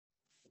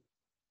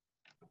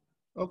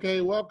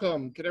Okay,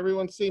 welcome. Can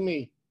everyone see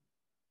me?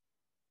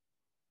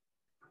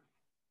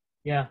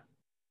 Yeah.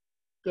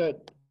 Good.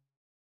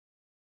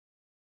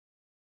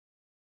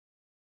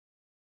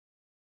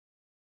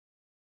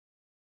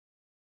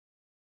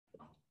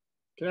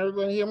 Can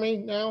everyone hear me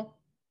now?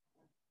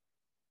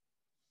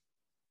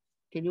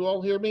 Can you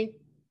all hear me?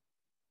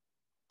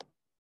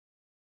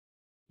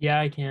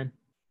 Yeah, I can.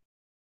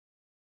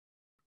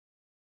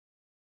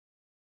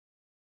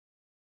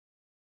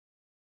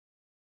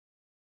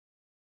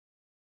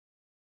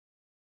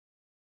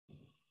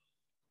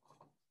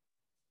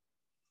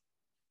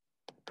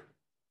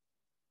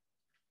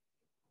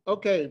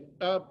 Okay,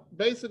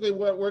 basically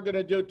what we're going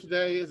to do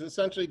today is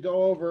essentially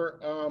go over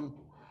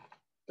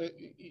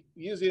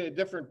using a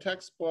different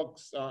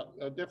textbooks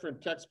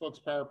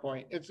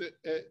PowerPoint.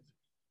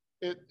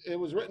 It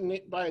was written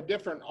by a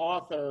different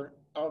author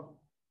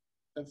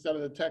instead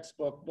of the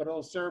textbook, but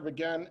it'll serve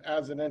again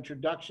as an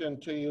introduction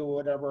to you,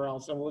 whatever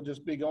else, and we'll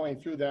just be going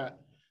through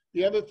that.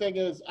 The other thing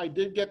is I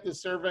did get the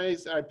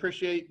surveys. I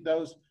appreciate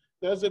those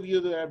of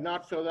you that have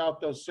not filled out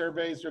those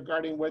surveys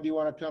regarding whether you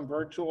want to come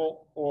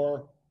virtual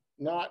or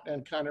not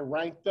and kind of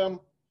rank them,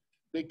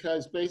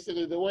 because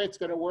basically the way it's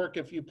going to work,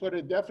 if you put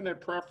a definite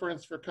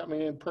preference for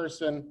coming in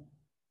person,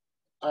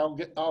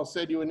 I'll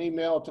send you an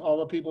email to all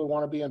the people who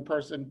want to be in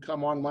person,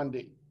 come on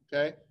Monday,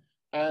 okay?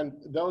 And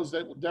those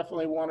that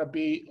definitely want to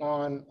be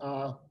on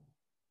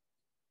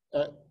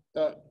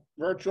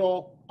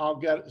virtual, I'll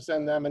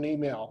send them an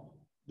email.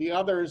 The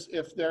others,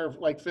 if they're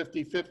like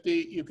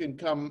 50-50, you can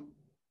come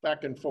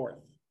back and forth,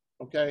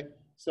 okay?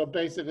 So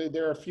basically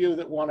there are a few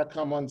that want to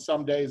come on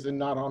some days and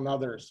not on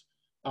others,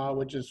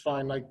 which is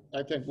fine. Like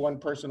I think one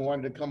person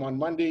wanted to come on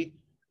Monday,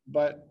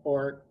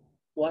 or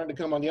wanted to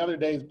come on the other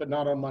days, but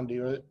not on Monday,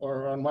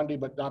 or on Monday,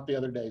 but not the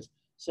other days.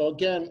 So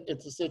again,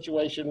 it's a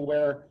situation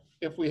where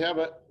if we have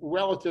a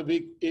relative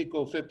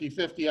equal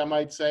 50-50, I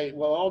might say,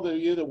 well, all of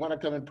you that want to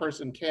come in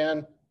person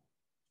can,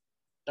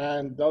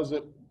 and those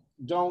that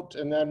don't,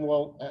 and then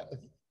we'll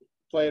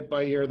play it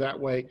by ear that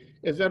way.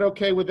 Is that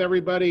okay with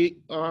everybody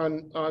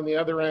on the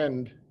other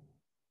end?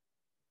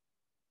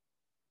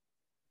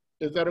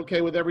 Is that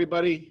okay with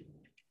everybody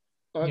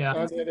on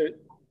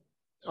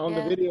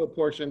the video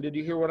portion? Did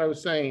you hear what I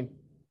was saying?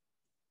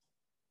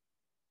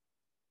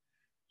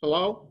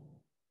 Hello?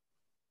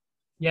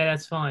 Yeah,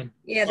 that's fine.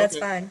 Yeah, that's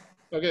fine.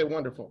 Okay,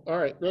 wonderful. All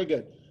right, very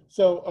good.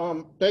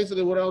 So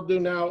basically what I'll do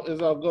now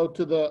is I'll go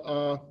to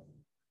the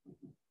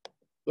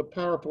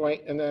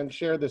PowerPoint and then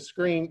share the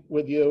screen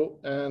with you,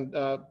 and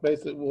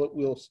basically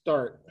we'll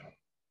start.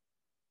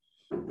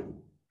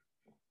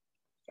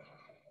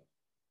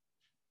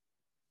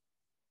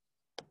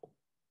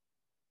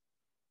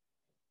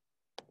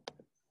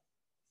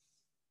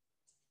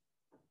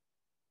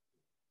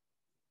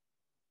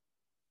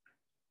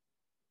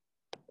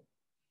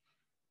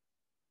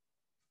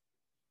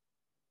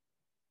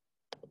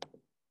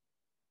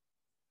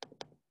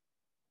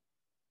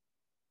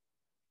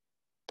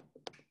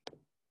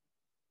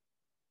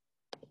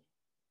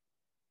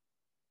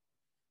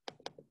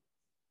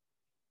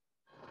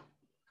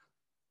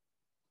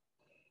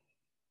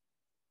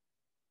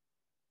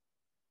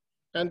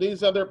 And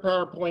these other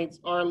PowerPoints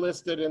are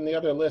listed in the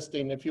other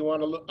listing. If you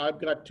want to look, I've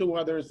got two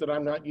others that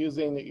I'm not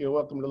using that you're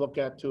welcome to look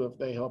at too if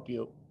they help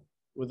you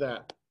with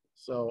that.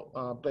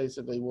 So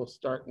basically we'll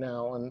start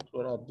now, and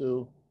what I'll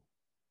do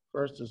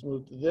first is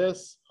move to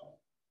this.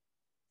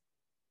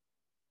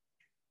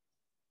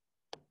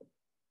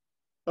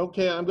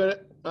 Okay, I'm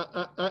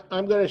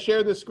gonna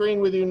share the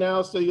screen with you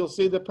now so you'll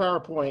see the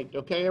PowerPoint.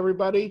 Okay,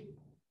 everybody?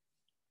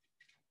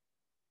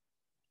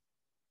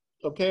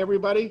 Okay,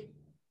 everybody?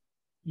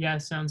 Yeah,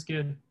 sounds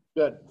good.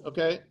 Good,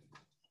 okay.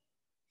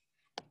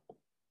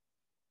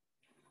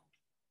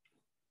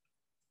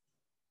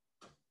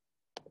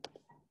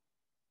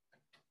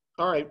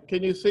 All right,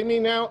 can you see me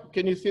now?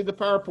 Can you see the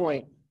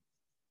PowerPoint?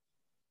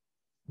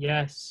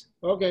 Yes.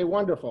 Okay,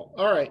 wonderful.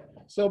 All right,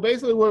 so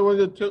basically what we're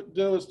going to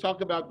do is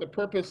talk about the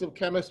purpose of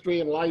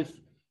chemistry in life.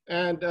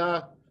 And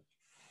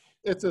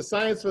it's a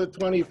science for the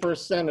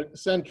 21st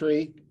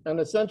century. And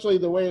essentially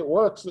the way it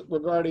works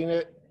regarding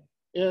it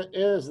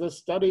is the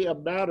study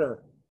of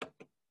matter.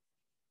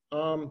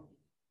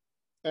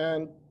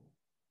 And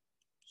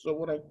so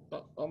what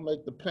I'll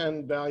make the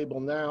pen valuable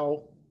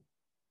now.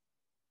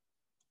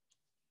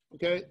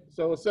 Okay,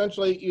 so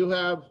essentially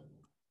it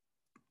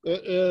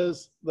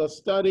is the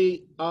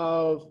study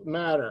of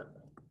matter.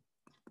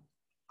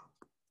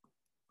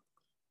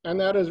 And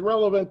that is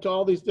relevant to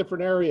all these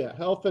different areas: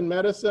 health and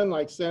medicine,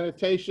 like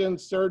sanitation,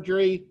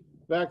 surgery,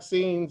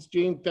 vaccines,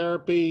 gene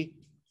therapy,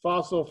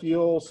 fossil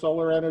fuel,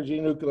 solar energy,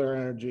 nuclear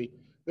energy.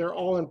 They're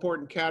all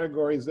important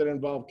categories that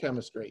involve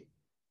chemistry.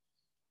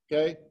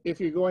 Okay, if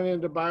you're going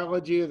into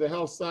biology or the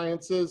health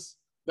sciences,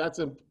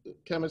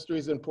 chemistry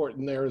is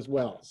important there as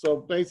well. So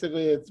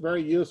basically, it's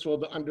very useful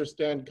to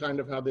understand kind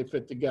of how they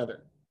fit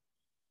together.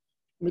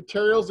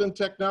 Materials and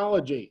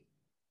technology,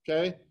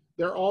 okay?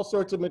 There are all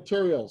sorts of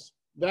materials.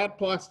 That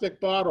plastic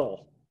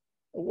bottle,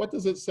 what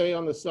does it say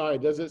on the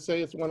side? Does it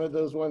say it's one of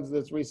those ones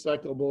that's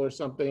recyclable or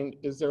something?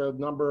 Is there a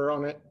number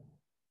on it?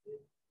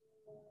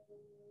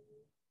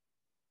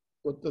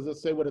 What does it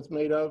say what it's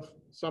made of?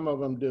 Some of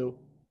them do.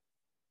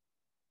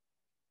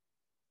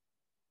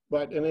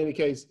 But in any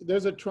case,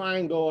 there's a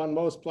triangle on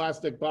most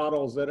plastic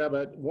bottles that have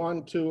a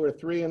 1, 2, or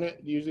 3 in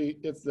it. Usually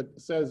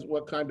says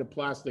what kind of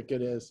plastic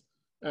it is.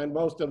 And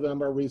most of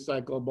them are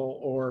recyclable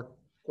or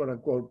quote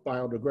unquote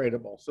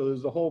biodegradable. So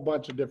there's a whole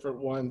bunch of different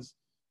ones.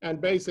 And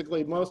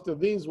basically most of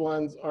these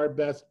ones are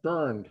best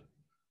burned.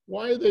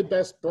 Why are they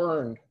best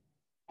burned?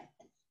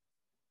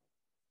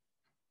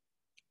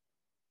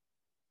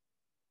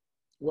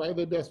 Why are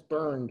they best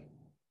burned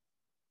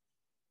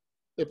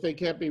if they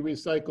can't be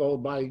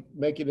recycled by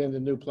making it into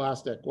new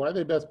plastic? Why are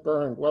they best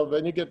burned? Well,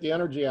 then you get the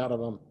energy out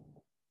of them.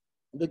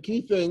 The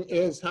key thing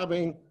is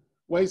having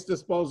waste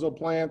disposal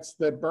plants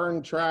that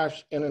burn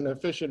trash in an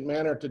efficient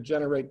manner to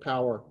generate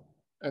power.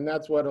 And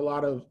that's what a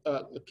lot of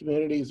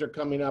communities are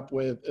coming up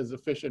with, is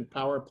efficient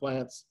power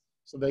plants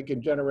so they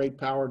can generate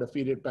power to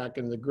feed it back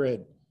in the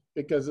grid.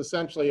 Because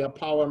essentially a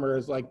polymer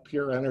is like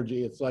pure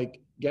energy. It's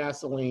like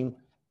gasoline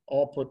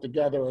all put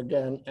together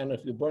again. And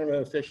if you burn it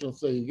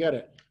efficiently, you get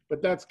it.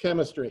 But that's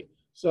chemistry.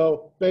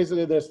 So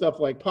basically there's stuff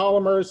like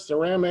polymers,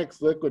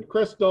 ceramics, liquid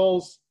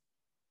crystals,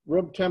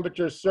 room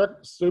temperature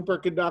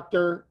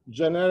superconductor,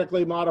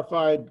 genetically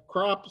modified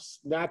crops,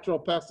 natural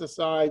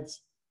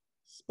pesticides,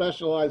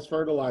 specialized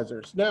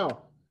fertilizers.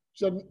 Now,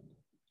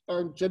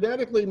 are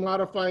genetically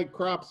modified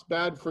crops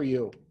bad for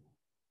you?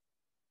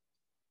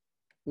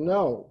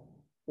 No.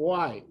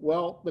 Why?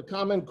 Well, the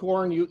common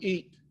corn you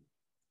eat,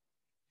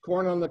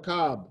 corn on the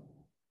cob,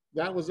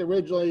 that was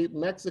originally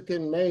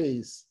Mexican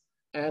maize.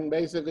 And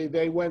basically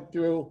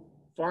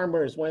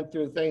farmers went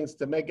through things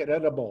to make it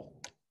edible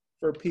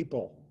for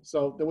people.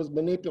 So there was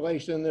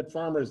manipulation that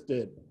farmers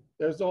did.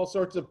 There's all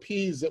sorts of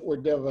peas that were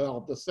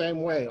developed the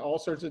same way, all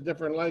sorts of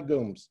different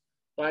legumes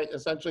by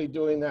essentially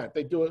doing that.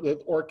 They do it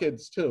with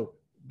orchids too.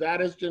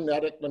 That is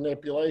genetic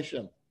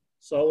manipulation.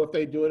 So if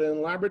they do it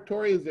in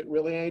laboratory, is it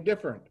really any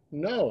different?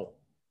 No.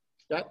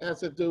 That has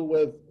to do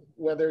with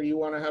whether you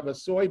want to have a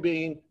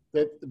soybean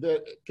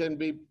that can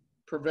be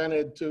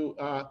prevented to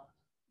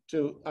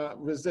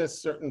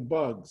resist certain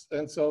bugs.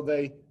 And so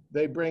they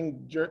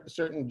bring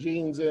certain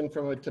genes in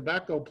from a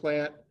tobacco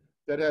plant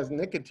that has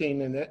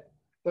nicotine in it.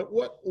 But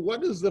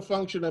what is the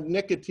function of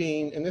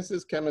nicotine? And this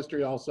is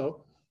chemistry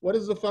also. What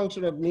is the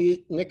function of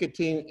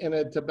nicotine in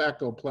a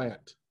tobacco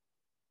plant?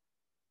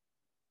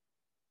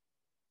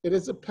 It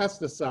is a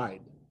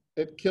pesticide.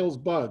 It kills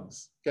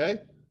bugs,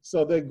 okay?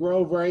 So they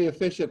grow very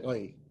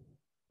efficiently.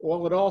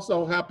 Well, it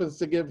also happens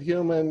to give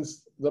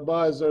humans the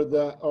buzz or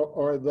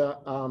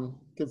the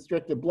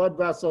constricted blood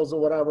vessels or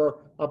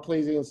whatever a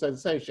pleasing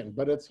sensation,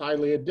 but it's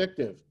highly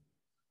addictive.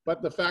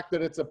 But the fact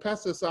that it's a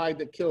pesticide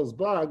that kills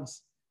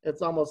bugs,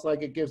 it's almost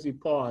like it gives you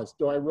pause.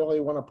 Do I really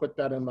want to put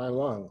that in my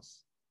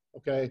lungs?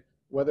 Okay,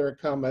 whether it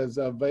come as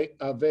a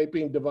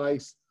vaping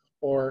device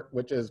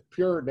which is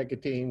pure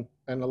nicotine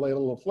and a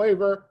little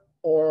flavor,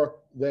 or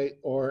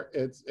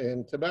it's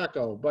in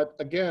tobacco. But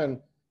again,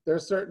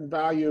 there's certain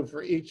value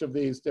for each of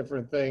these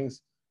different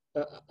things,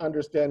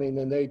 understanding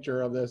the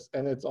nature of this,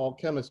 and it's all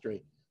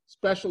chemistry.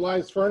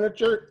 Specialized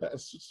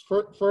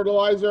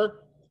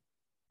fertilizer,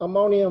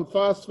 ammonium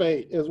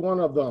phosphate is one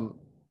of them.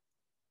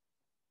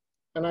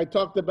 And I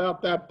talked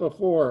about that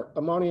before.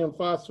 Ammonium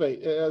phosphate,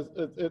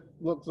 it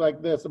looks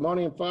like this.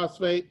 Ammonium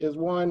phosphate is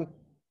one,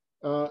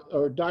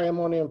 or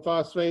diammonium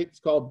phosphate, it's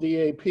called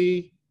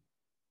DAP.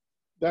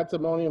 That's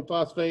ammonium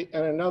phosphate.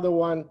 And another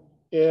one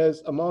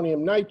is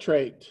ammonium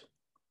nitrate.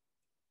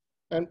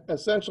 And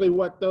essentially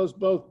what those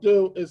both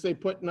do is they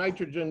put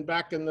nitrogen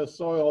back in the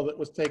soil that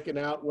was taken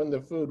out when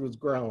the food was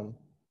grown.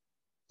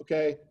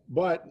 Okay,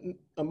 but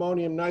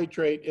ammonium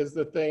nitrate is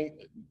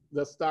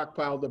the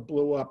stockpile that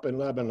blew up in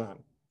Lebanon,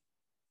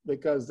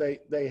 because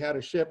they had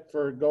a ship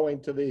for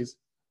going to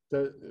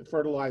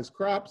fertilize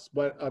crops,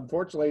 but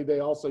unfortunately they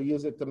also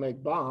use it to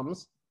make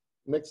bombs,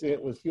 mixing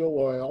it with fuel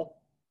oil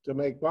to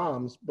make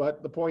bombs.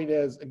 But the point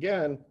is,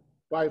 again,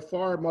 by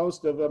far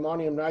most of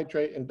ammonium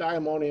nitrate and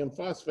diammonium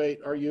phosphate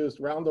are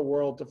used around the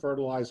world to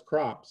fertilize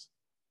crops.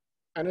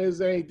 And it is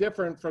any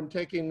different from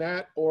taking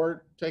that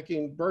or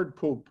taking bird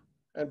poop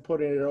and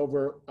putting it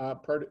over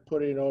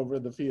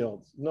the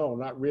fields. No,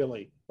 not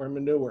really, or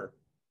manure.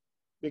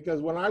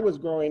 Because when I was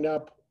growing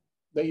up,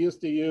 they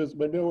used to use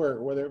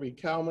manure, whether it be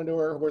cow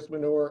manure, horse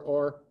manure,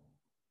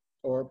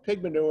 or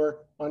pig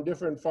manure on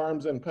different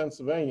farms in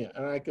Pennsylvania.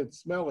 And I could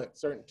smell it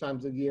certain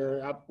times of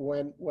year up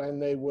when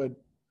they would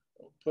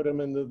put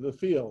them into the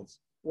fields.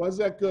 Was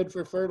that good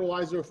for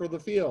fertilizer for the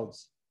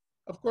fields?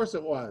 Of course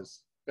it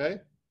was, okay?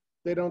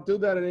 They don't do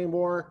that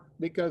anymore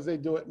because they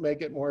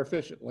make it more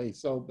efficiently.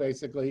 So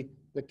basically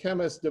the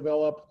chemists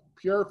develop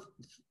pure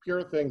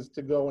things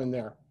to go in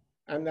there.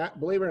 And that,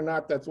 believe it or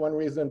not, that's one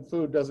reason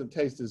food doesn't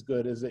taste as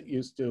good as it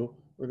used to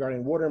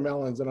regarding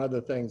watermelons and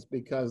other things,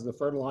 because the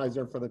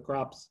fertilizer for the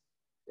crops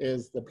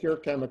is the pure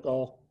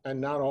chemical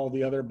and not all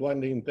the other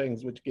blending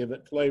things which give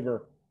it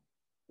flavor,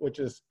 which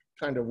is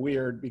kind of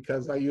weird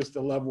because I used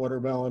to love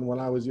watermelon when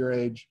I was your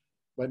age,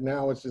 but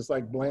now it's just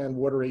like bland,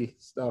 watery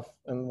stuff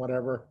and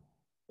whatever.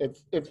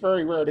 It's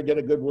very rare to get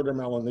a good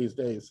watermelon these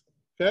days,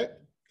 okay?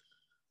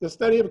 The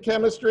study of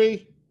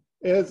chemistry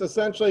is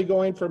essentially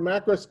going from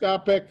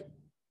macroscopic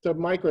to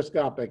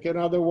microscopic. In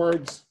other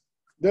words,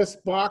 this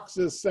box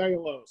is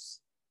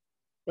cellulose,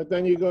 but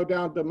then you go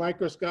down to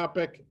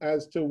microscopic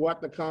as to what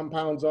the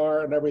compounds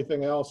are and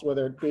everything else,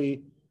 whether it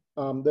be,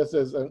 this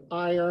is an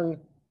iron,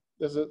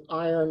 this is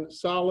iron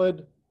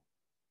solid,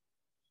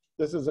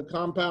 this is a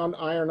compound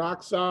iron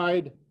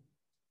oxide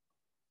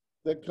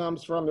that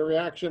comes from the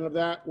reaction of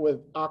that with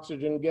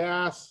oxygen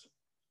gas.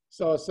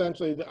 So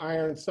essentially the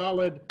iron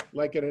solid,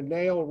 like in a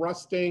nail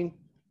rusting,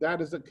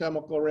 that is a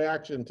chemical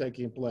reaction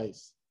taking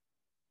place.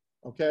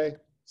 Okay,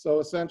 so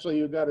essentially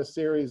you've got a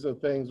series of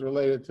things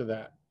related to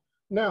that.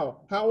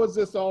 Now, how is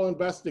this all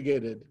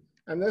investigated?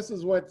 And this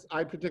is what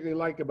I particularly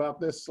like about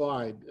this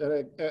slide.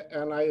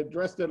 And I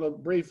addressed it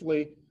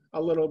briefly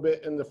a little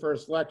bit in the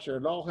first lecture.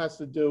 It all has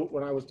to do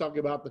when I was talking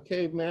about the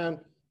caveman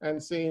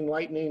and seeing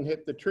lightning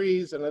hit the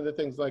trees and other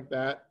things like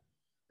that.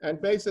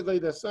 And basically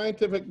the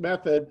scientific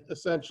method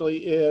essentially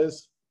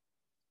is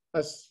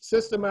a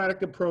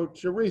systematic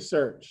approach to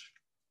research.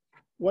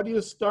 What do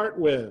you start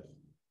with?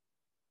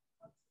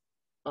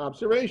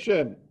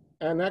 Observation,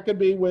 and that could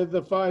be with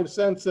the 5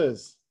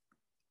 senses.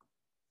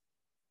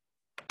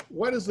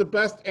 What is the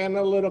best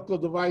analytical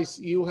device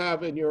you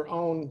have in your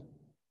own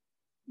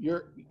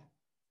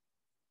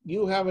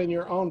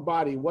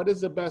body? What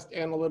is the best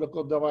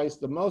analytical device,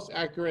 the most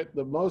accurate,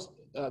 the most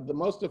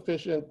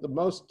efficient, the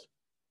most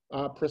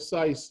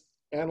precise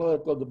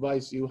analytical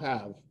device you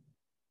have?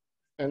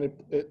 And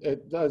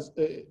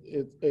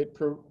it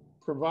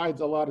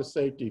provides a lot of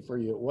safety for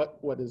you.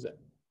 What is it?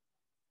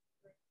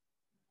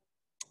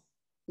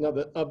 No,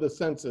 of the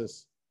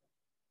senses.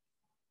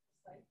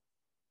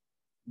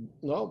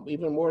 No,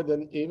 even more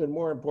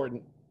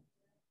important,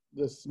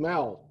 the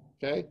smell,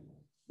 okay?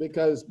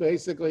 Because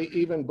basically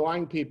even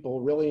blind people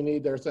really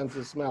need their sense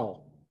of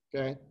smell,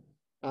 okay?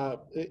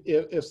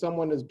 If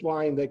someone is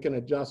blind, they can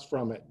adjust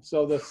from it.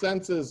 So the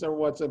senses are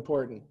what's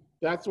important.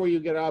 That's where you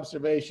get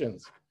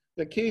observations.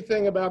 The key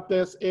thing about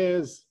this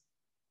is,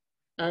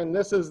 and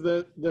this is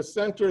the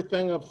center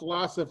thing of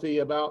philosophy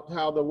about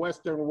how the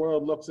Western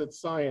world looks at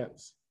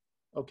science,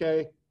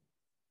 okay?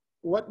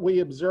 What we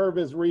observe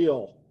is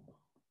real.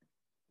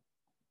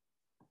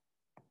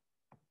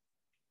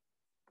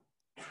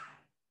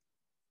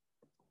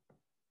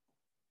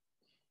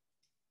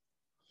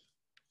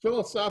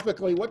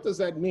 Philosophically, what does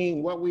that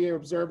mean? What we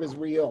observe is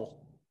real.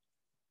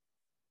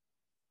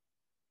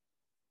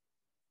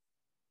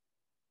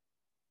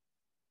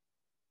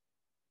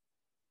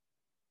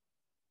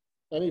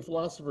 Any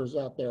philosophers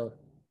out there?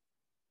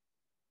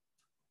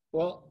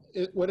 Well,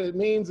 what it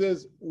means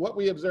is what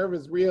we observe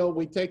is real.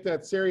 We take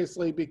that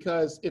seriously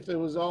because if it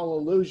was all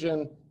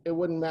illusion, it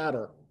wouldn't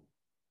matter,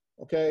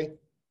 okay?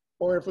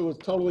 Or if it was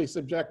totally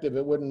subjective,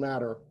 it wouldn't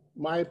matter.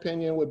 My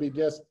opinion would be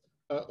just,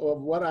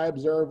 of what I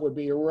observe would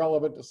be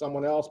irrelevant to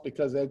someone else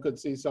because they could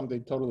see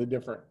something totally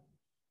different.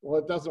 Well,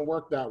 it doesn't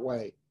work that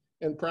way.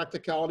 In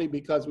practicality,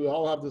 because we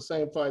all have the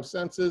same 5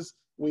 senses,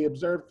 we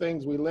observe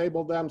things, we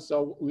label them,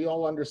 so we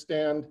all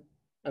understand,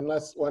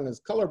 unless one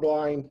is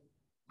colorblind,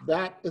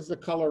 that is the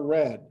color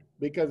red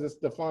because it's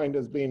defined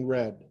as being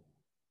red,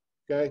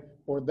 okay?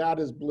 Or that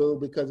is blue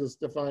because it's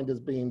defined as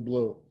being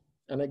blue.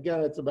 And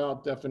again, it's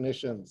about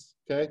definitions,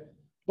 okay?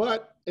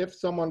 But if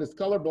someone is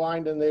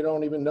colorblind and they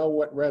don't even know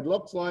what red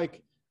looks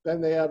like,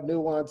 then they have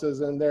nuances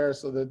in there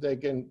so that they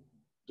can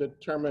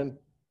determine,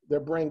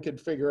 their brain can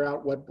figure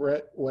out what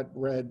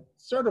red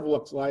sort of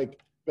looks like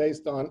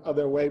based on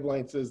other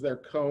wavelengths as their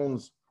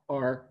cones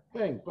are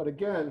things. But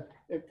again,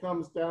 it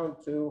comes down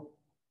to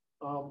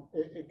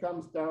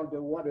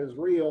what is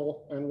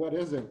real and what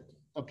isn't,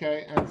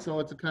 okay? And so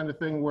it's a kind of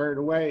thing where in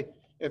a way,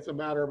 it's a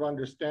matter of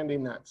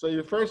understanding that. So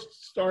you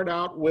first start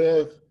out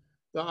with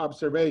the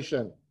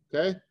observation,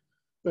 okay?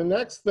 The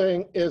next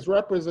thing is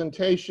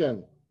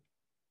representation.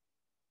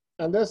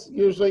 And this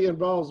usually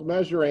involves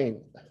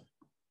measuring,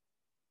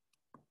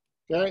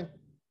 okay?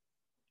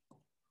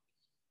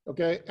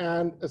 Okay,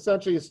 and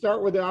essentially you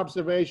start with the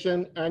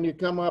observation and you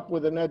come up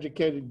with an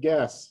educated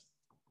guess,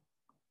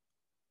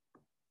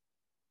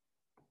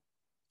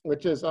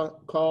 which is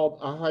called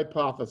a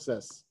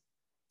hypothesis.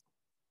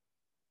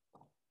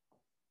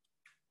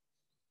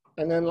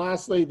 And then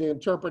lastly, the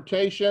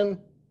interpretation,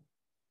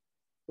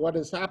 what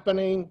is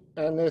happening,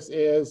 and this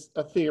is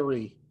a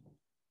theory.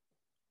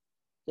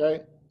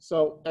 Okay,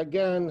 so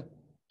again,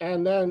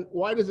 and then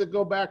why does it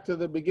go back to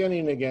the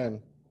beginning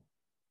again?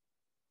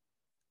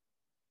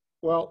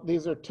 Well,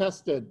 these are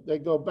tested, they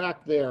go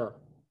back there.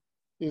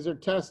 These are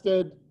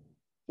tested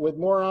with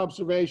more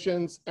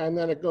observations, and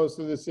then it goes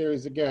through the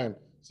series again.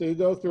 So you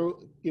go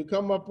through, you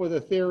come up with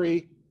a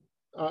theory,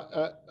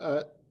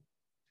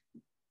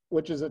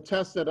 which is a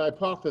tested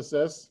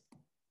hypothesis.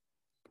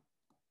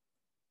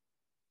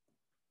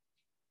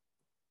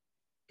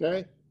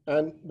 Okay,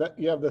 and that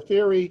you have the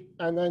theory,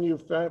 and then you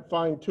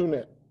fine tune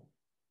it.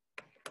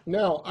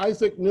 Now,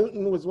 Isaac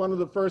Newton was one of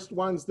the first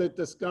ones that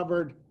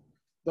discovered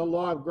the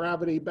law of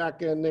gravity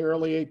back in the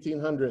early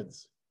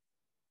 1800s.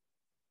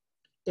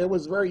 It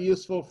was very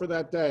useful for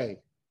that day.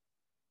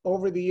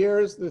 over the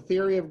years, the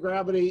theory of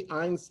gravity,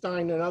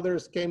 Einstein and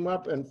others came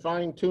up and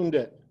fine-tuned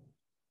it.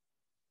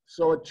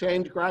 So it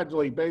changed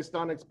gradually based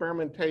on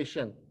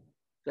experimentation,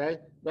 okay?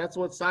 That's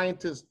what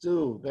scientists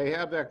do. They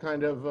have that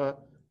kind of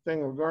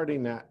thing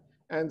regarding that.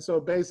 And so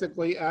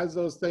basically, as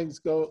those things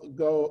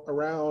go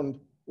around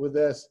with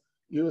this,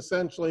 you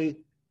essentially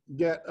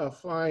get a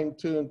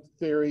fine-tuned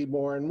theory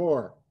more and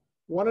more.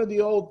 One of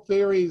the old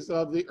theories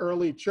of the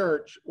early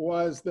church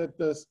was that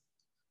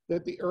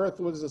the earth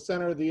was the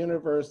center of the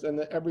universe and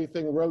that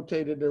everything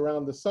rotated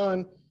around the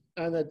sun,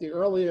 and that the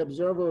early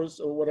observers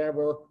or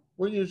whatever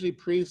were usually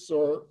priests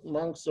or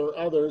monks or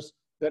others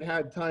that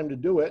had time to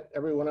do it.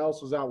 Everyone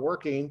else was out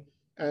working.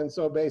 And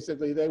so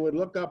basically they would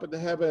look up at the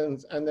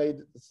heavens and they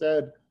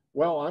said,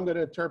 well, I'm going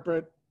to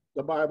interpret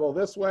the Bible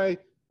this way.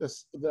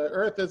 The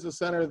earth is the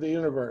center of the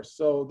universe.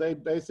 So they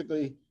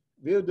basically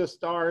viewed the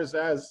stars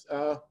as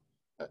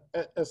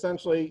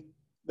essentially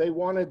they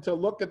wanted to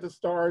look at the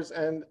stars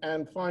and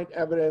find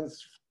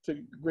evidence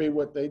to agree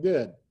what they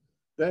did.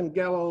 Then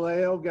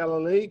Galileo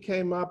Galilei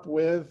came up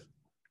with,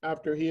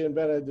 after he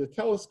invented the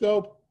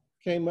telescope,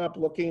 came up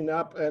looking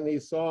up and he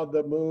saw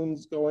the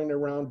moons going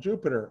around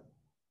Jupiter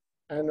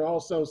and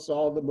also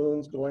saw the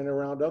moons going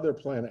around other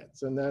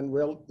planets. And then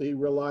he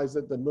realized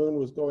that the moon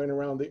was going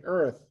around the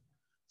earth.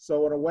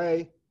 So in a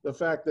way, the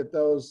fact that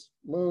those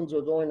moons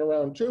were going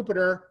around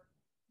Jupiter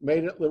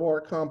made it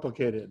more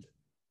complicated.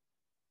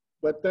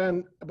 But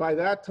then by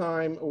that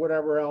time, or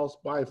whatever else,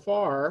 by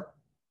far,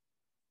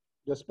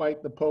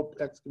 despite the Pope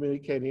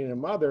excommunicating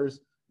him others,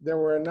 there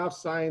were enough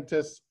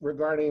scientists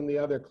regarding the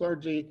other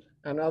clergy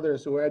and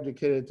others who were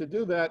educated to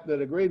do that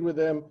agreed with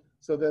him.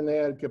 So then they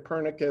had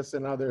Copernicus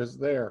and others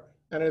there.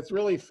 And it's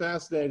really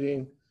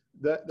fascinating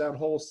that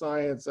whole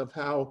science of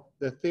how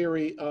the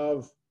theory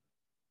of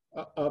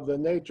the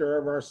nature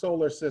of our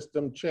solar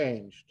system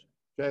changed,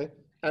 okay?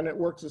 And it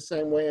works the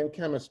same way in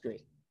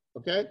chemistry,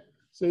 okay?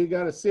 So you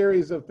got a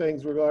series of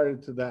things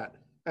related to that.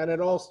 And it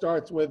all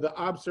starts with the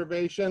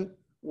observation,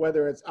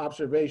 whether it's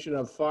observation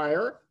of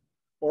fire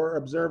or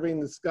observing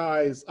the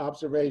skies,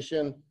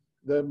 observation,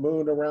 the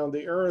moon around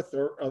the earth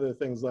or other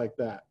things like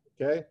that,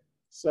 okay?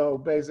 So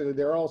basically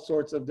there are all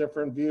sorts of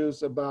different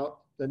views about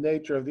the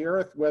nature of the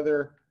earth,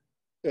 whether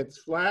it's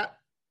flat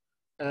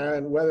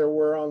and whether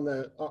we're on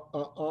the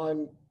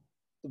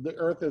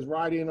earth is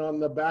riding on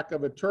the back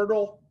of a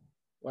turtle,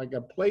 like a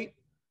plate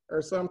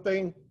or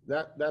something,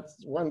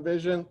 that's one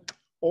vision,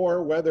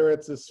 or whether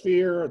it's a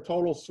sphere, a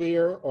total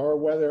sphere, or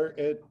whether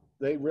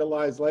they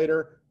realize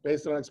later,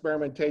 based on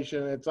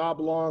experimentation, it's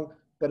oblong.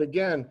 But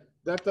again,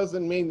 that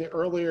doesn't mean the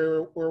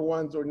earlier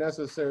ones were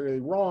necessarily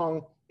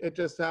wrong. It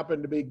just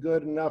happened to be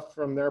good enough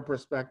from their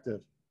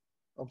perspective.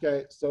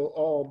 Okay,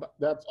 so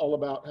that's all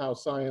about how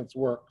science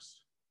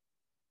works.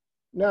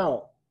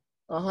 Now,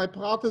 a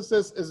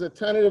hypothesis is a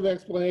tentative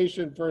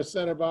explanation for a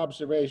set of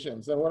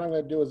observations. And what I'm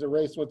going to do is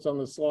erase what's on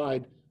the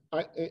slide.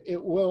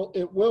 It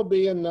will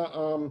be on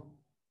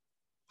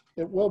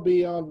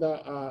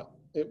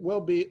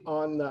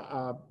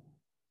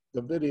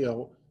the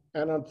video.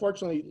 And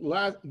unfortunately,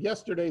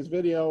 yesterday's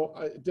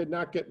video did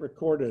not get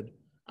recorded.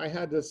 I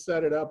had to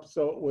set it up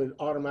so it would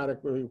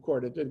automatically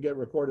record. It didn't get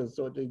recorded,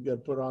 so it didn't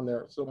get put on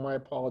there. So I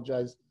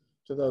apologize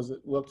to those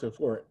that looked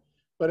for it.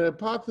 But a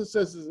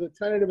hypothesis is a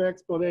tentative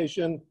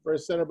explanation for a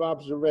set of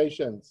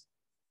observations.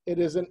 It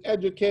is an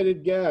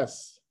educated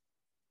guess.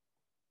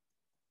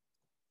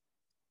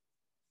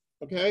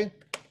 Okay?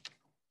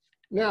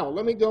 Now,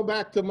 let me go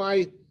back to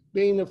my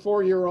being a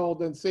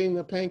 4-year-old and seeing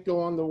the paint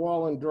go on the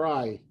wall and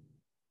dry.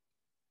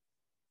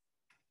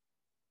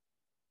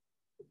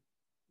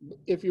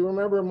 If you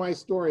remember my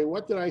story,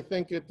 what did I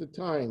think at the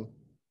time?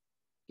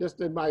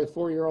 Just in my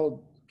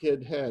 4-year-old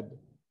kid head.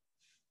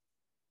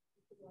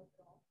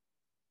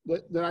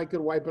 That I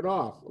could wipe it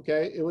off,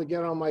 okay? It would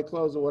get on my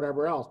clothes or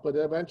whatever else, but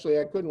eventually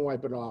I couldn't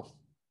wipe it off.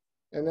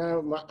 And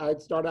then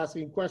I'd start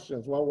asking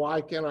questions. Well,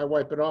 why can't I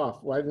wipe it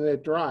off? Why didn't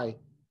it dry?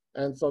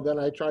 And so then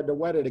I tried to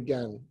wet it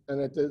again, and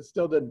it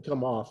still didn't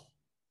come off.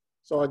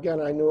 So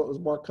again, I knew it was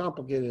more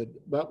complicated,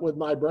 but with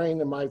my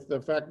brain and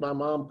the fact my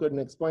mom couldn't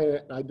explain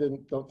it, and I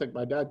don't think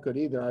my dad could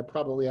either. I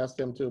probably asked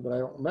him to, but I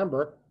don't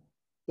remember.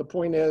 The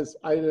point is,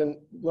 I didn't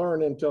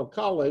learn until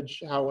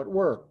college how it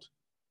worked.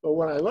 But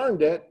when I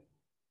learned it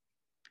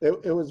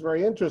was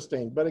very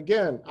interesting. But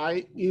again,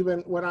 even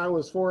when I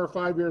was 4 or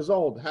 5 years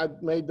old,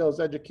 had made those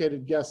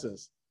educated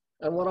guesses.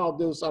 And what I'll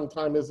do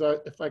sometime is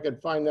if I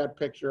could find that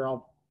picture,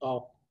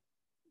 I'll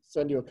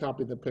send you a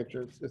copy of the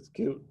picture. It's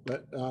cute,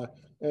 but in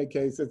any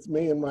case, it's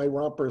me in my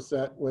romper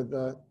set with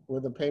a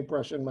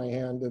paintbrush in my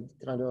hand. It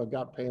kind of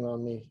got paint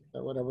on me,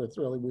 or whatever. It's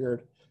really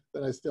weird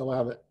that I still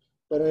have it.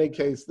 But in any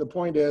case, the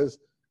point is,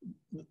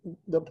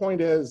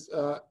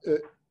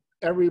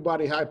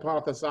 everybody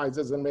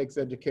hypothesizes and makes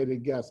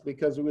educated guess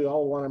because we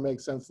all want to make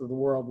sense of the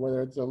world, whether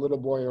it's a little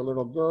boy or a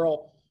little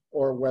girl,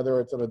 or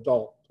whether it's an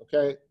adult.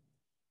 Okay.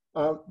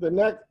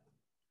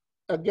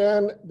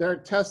 Again, they're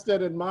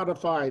tested and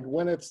modified.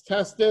 When it's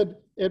tested,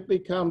 it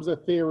becomes a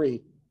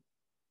theory.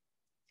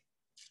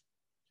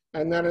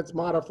 And then it's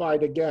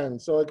modified again.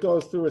 So it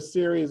goes through a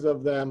series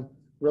of them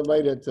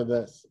related to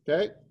this,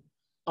 okay?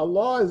 A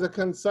law is a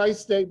concise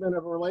statement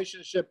of a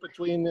relationship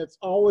between it's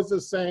always the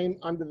same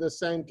under the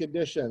same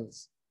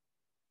conditions.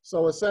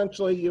 So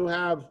essentially you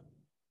have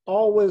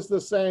always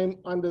the same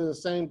under the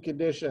same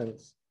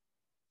conditions,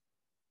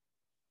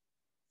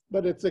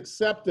 but it's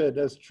accepted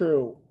as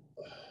true.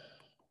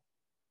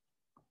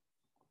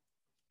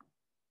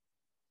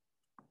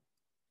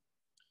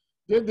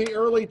 Did the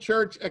early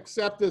church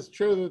accept as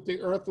true that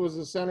the earth was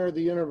the center of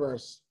the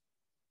universe?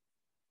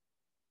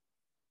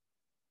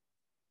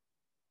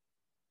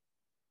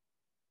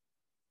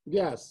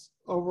 Yes,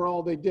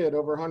 overall they did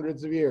over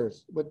hundreds of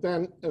years. But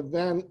then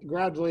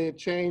gradually it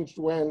changed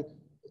when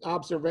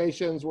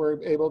observations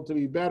were able to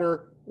be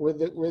better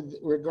with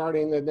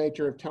regarding the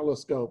nature of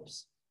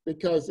telescopes,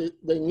 because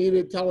they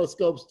needed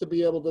telescopes to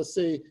be able to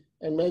see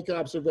and make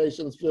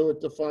observations through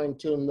it to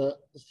fine-tune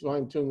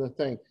the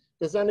thing.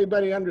 Does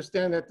anybody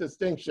understand that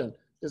distinction?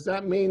 Does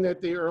that mean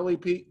that the early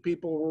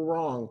people were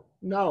wrong?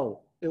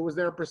 No, it was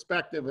their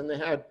perspective, and they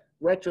had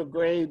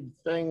retrograde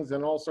things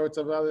and all sorts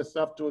of other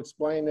stuff to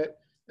explain it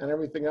and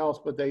everything else,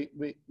 but they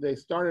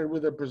started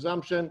with a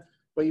presumption,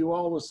 but you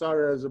always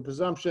started as a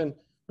presumption,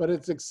 but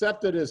it's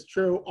accepted as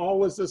true,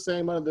 always the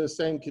same under the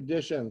same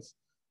conditions.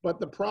 But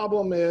the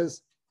problem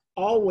is,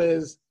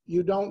 always,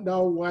 you don't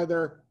know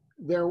whether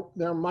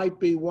there might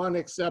be one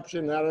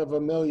exception out of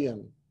a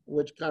million,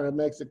 which kind of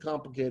makes it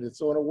complicated.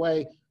 So in a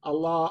way, a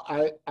law,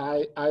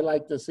 I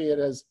like to see it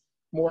as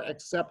more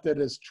accepted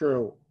as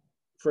true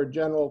for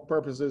general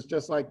purposes,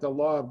 just like the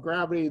law of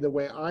gravity, the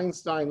way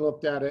Einstein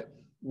looked at it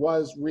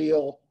was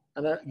real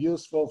and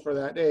useful for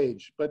that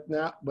age. But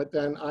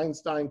then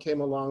Einstein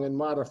came along and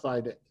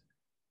modified it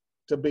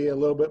to be a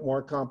little bit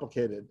more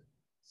complicated.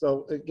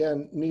 So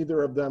again,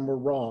 neither of them were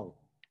wrong,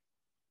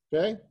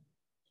 okay?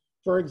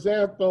 For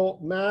example,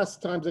 mass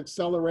times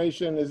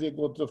acceleration is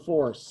equal to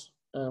force.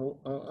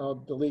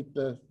 I'll delete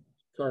the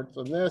cards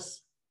on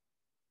this.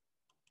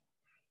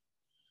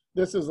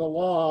 This is a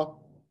law.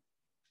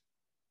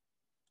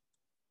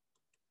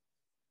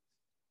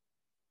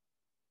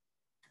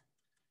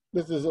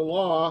 This is a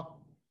law.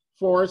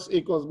 Force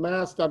equals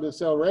mass times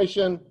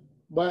acceleration,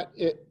 but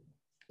it,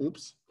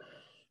 oops.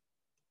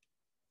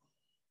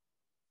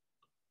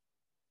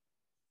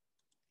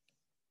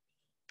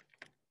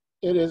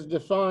 It is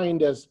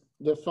defined as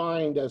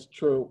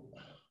true.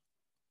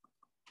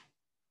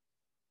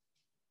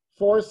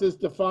 Force is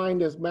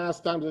defined as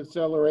mass times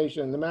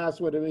acceleration. The mass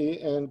would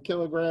be in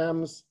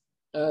kilograms,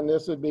 and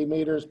this would be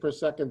meters per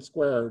second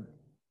squared.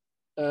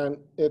 And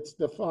it's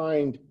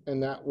defined in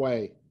that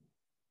way,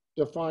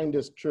 defined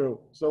as true.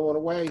 So in a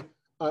way,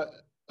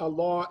 a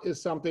law is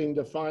something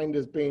defined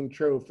as being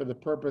true for the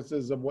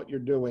purposes of what you're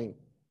doing.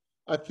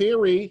 A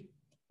theory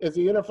is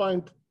a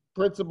unifying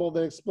principle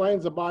that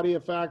explains a body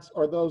of facts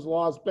or those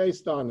laws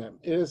based on them.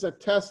 It is a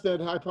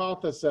tested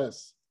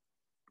hypothesis.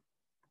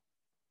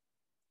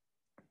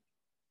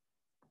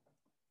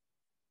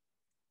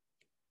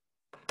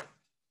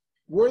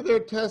 Were there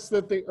tests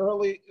that the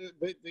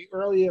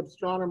early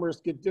astronomers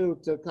could do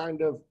to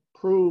kind of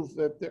prove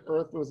that the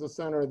Earth was the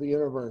center of the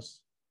universe?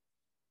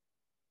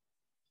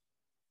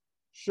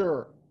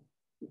 Sure.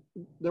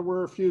 There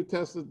were a few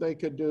tests that they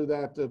could do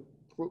that to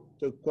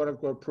quote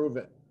unquote prove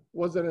it.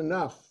 Was it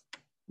enough?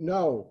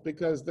 No,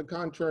 because the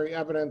contrary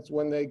evidence,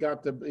 when they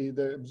got to be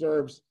the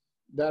observes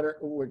that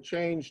were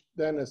changed,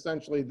 then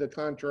essentially the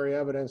contrary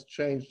evidence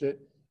changed it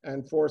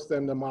and forced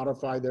them to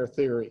modify their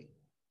theory.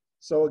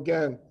 So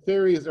again,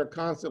 theories are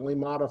constantly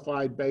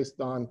modified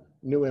based on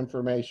new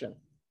information,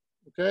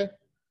 okay?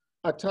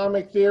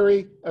 Atomic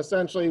theory,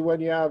 essentially when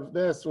you have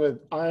this with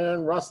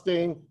iron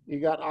rusting, you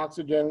got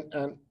oxygen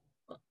and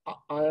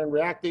iron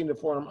reacting to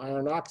form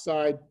iron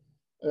oxide,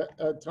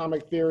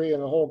 atomic theory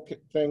and the whole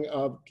thing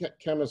of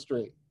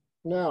chemistry.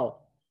 Now,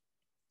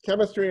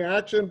 chemistry in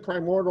action,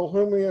 primordial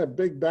Humming and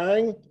Big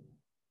Bang.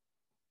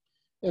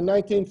 In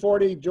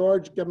 1940,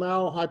 George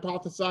Gamow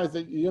hypothesized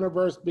that the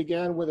universe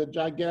began with a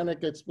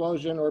gigantic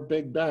explosion or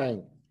Big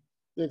Bang.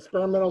 The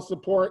experimental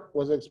support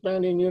was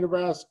expanding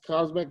universe,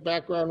 cosmic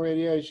background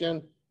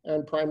radiation,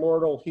 and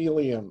primordial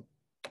helium.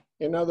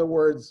 In other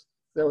words,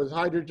 there was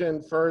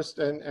hydrogen first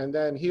and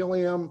then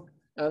helium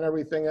and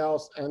everything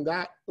else, and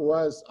that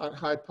was a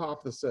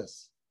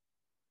hypothesis.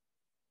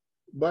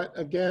 But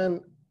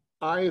again,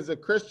 I, as a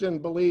Christian,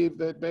 believe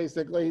that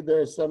basically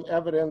there's some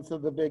evidence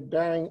of the Big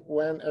Bang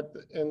when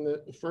in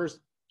the first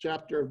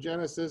chapter of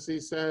Genesis,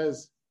 he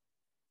says,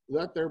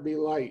 let there be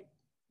light,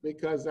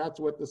 because that's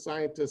what the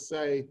scientists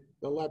say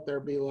the let there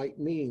be light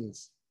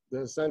means.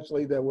 That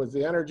essentially there was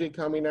the energy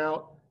coming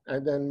out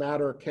and then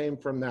matter came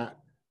from that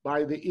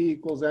by the E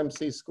equals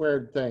MC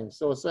squared thing.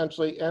 So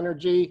essentially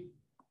energy,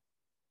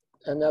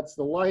 and that's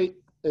the light,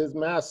 is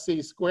mass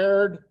C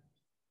squared.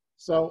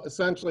 So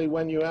essentially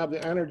when you have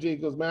the energy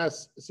equals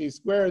mass C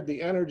squared,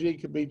 the energy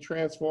could be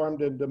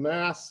transformed into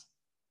mass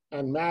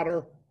and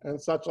matter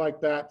and such like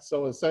that.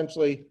 So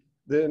essentially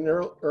the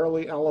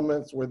early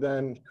elements were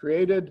then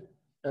created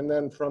and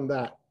then from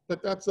that.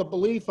 But that's a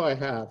belief I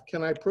have.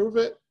 Can I prove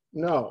it?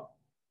 No,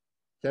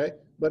 okay?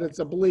 But it's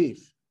a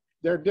belief.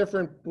 There are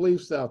different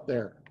beliefs out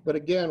there. But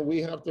again, we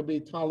have to be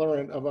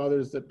tolerant of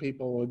others that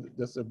people would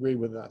disagree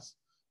with us.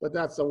 But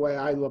that's the way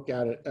I look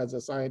at it as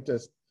a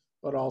scientist,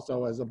 but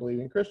also as a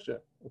believing Christian,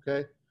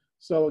 okay?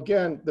 So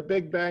again, the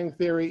Big Bang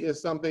Theory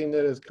is something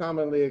that is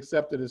commonly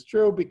accepted as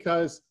true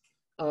because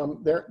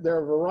there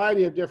are a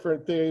variety of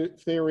different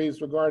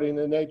theories regarding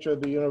the nature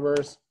of the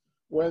universe.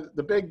 Where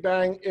the Big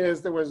Bang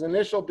is there was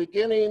initial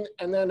beginning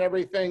and then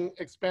everything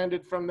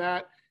expanded from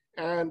that,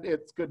 and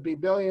it could be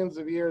billions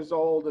of years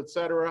old,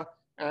 etc.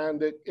 And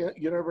the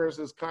universe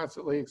is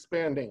constantly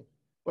expanding.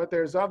 But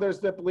there's others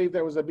that believe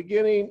there was a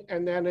beginning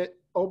and then it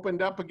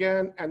opened up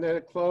again and then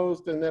it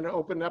closed and then it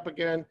opened up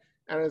again.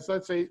 And it's,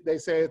 let's say, they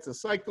say it's a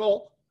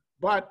cycle,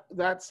 but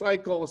that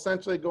cycle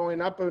essentially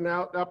going up and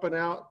out,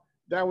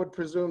 that would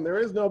presume there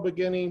is no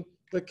beginning,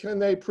 but can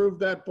they prove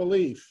that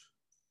belief?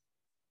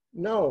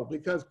 No,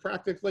 because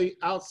practically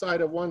outside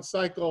of one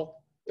cycle,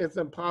 it's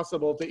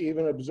impossible to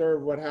even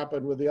observe what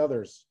happened with the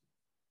others.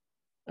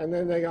 And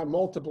then they got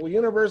multiple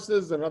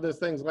universes and other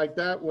things like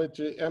that, which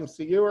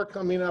MCU are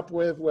coming up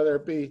with, whether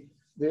it be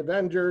the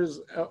Avengers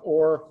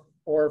or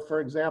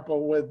for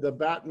example, with the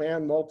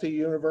Batman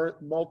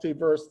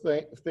multiverse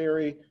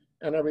theory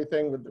and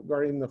everything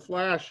regarding the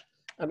Flash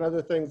and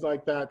other things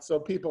like that. So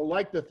people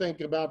like to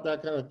think about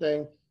that kind of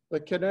thing,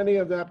 but can any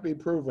of that be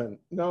proven?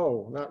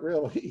 No, not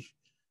really.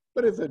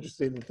 But it's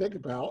interesting to think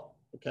about,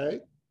 okay?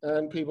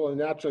 And people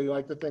naturally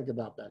like to think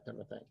about that kind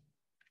of thing,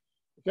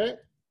 okay?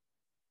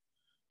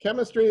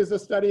 Chemistry is the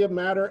study of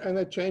matter and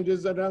the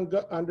changes it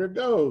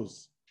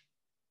undergoes,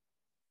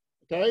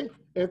 okay?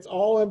 It's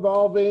all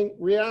involving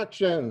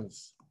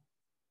reactions.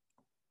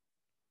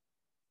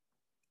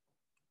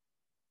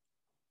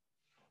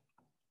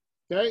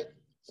 Okay,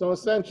 so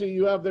essentially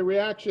you have the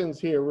reactions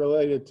here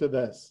related to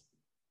this,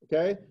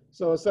 okay?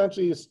 So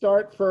essentially you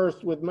start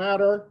first with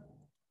matter,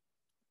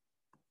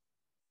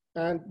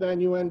 and then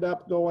you end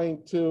up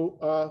going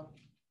to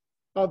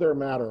other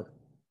matter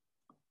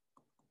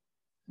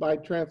by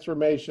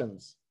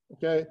transformations,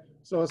 okay?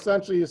 So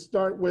essentially you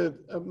start with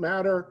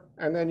matter,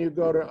 and then you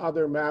go to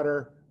other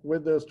matter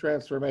with those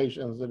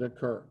transformations that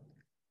occur.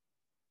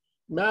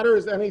 Matter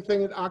is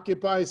anything that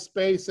occupies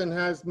space and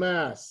has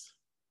mass.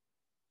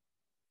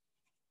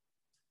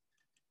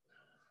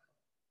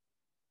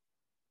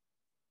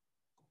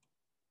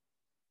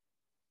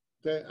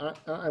 Okay,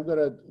 I'm going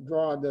to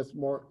draw on this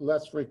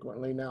less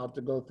frequently now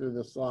to go through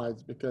the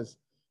slides because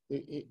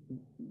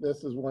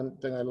this is one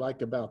thing I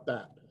like about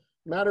that.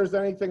 Matter is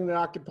anything that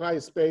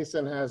occupies space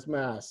and has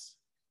mass.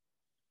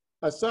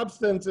 A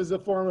substance is a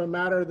form of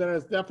matter that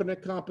has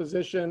definite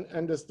composition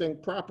and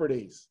distinct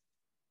properties.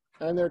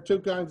 And there are two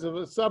kinds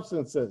of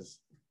substances.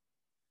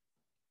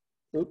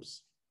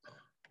 Oops,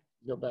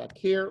 go back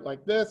here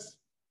like this.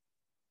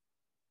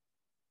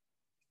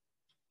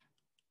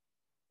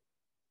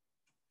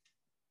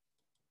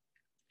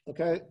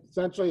 Okay,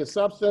 essentially a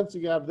substance,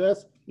 you have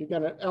this, you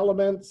got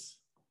elements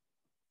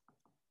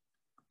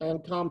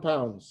and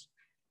compounds.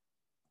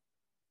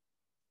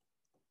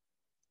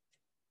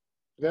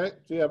 Okay,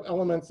 so you have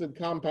elements and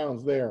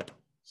compounds there.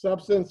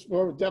 Substance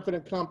for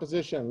definite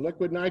composition,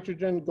 liquid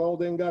nitrogen,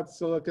 gold ingots,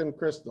 silicon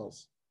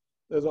crystals.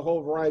 There's a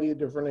whole variety of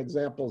different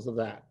examples of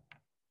that.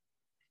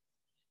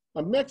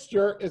 A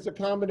mixture is a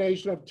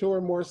combination of two or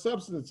more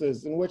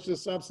substances in which the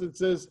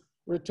substances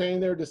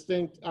retain their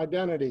distinct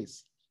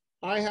identities.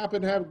 I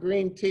happen to have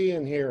green tea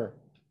in here.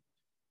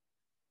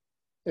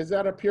 Is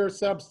that a pure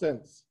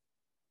substance?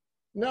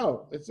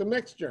 No, it's a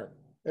mixture.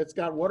 It's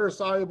got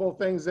water-soluble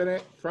things in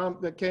it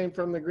that came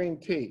from the green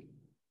tea.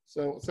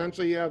 So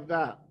essentially you have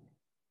that.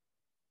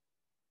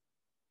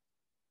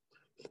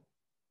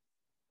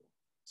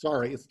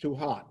 Sorry, it's too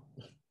hot.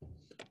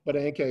 But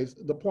in any case,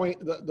 the point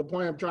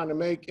I'm trying to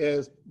make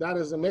is that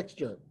is a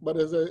mixture, but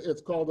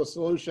it's called a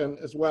solution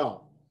as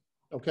well,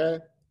 okay?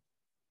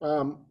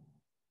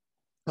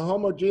 A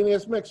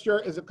homogeneous mixture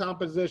is a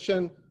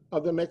composition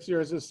of the mixture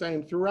is the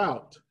same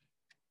throughout.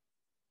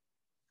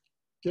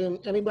 Can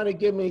anybody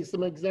give me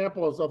some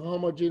examples of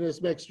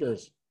homogeneous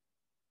mixtures?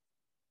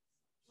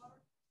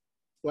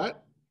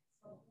 What?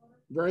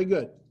 Very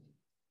good.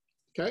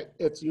 Okay,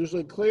 it's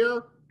usually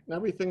clear and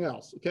everything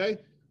else, okay?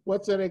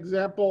 What's an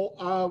example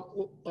of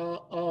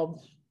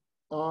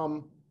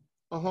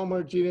a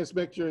homogeneous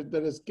mixture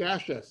that is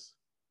gaseous?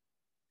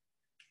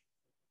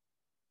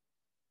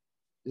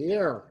 The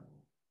air,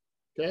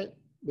 okay?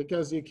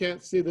 Because you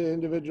can't see the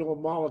individual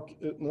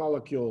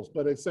molecules,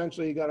 but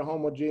essentially you got a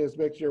homogeneous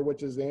mixture,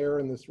 which is the air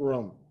in this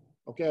room,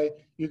 okay?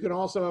 You can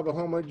also have a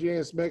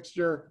homogeneous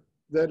mixture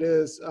that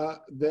is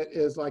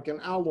like an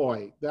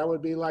alloy. That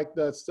would be like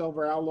the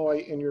silver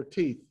alloy in your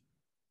teeth.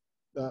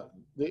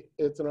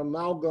 It's an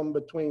amalgam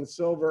between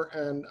silver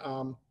and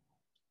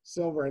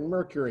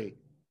mercury.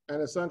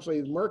 And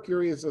essentially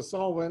mercury is a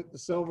solvent, the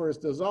silver is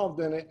dissolved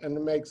in it, and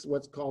it makes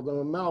what's called an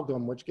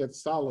amalgam, which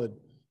gets solid.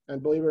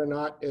 And believe it or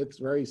not, it's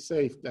very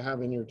safe to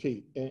have in your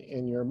teeth,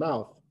 in your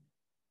mouth,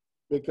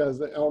 because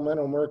the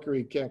elemental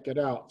mercury can't get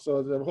out.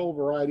 So there's a whole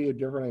variety of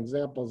different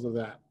examples of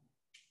that.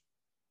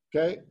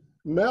 Okay,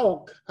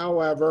 milk,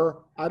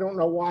 however, I don't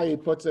know why he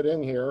puts it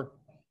in here.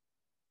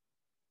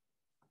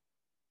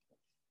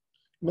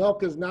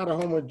 Milk is not a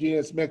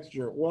homogeneous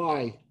mixture.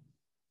 Why?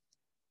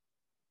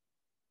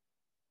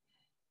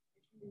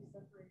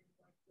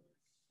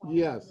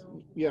 Yes,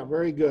 yeah,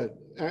 very good.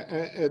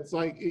 It's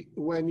like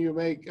when you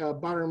make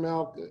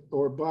buttermilk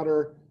or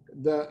butter,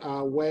 the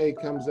whey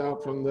comes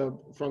out from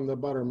the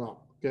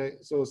buttermilk. Okay,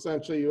 so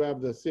essentially you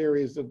have the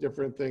series of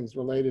different things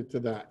related to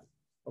that.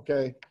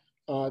 Okay,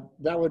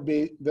 that would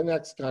be the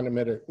next kind of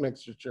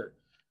mixture.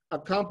 A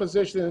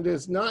composition that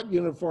is not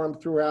uniform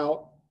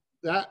throughout,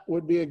 that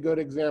would be a good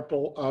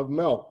example of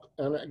milk.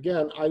 And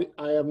again,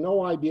 I have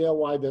no idea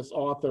why this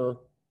author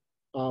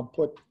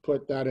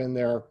put that in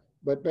there.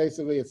 But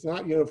basically it's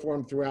not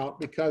uniform throughout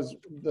because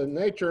the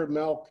nature of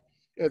milk,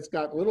 it's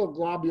got little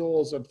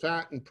globules of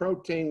fat and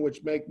protein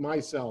which make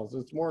micelles.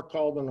 It's more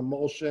called an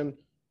emulsion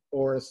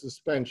or a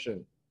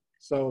suspension.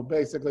 So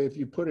basically if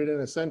you put it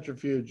in a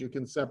centrifuge, you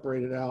can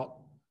separate it out,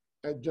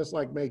 and just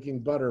like making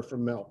butter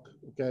from milk,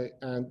 okay?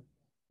 And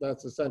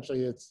that's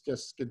essentially, it's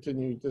just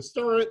continuing to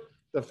stir it,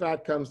 the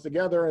fat comes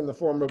together in the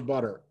form of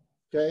butter,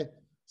 okay?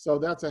 So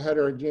that's a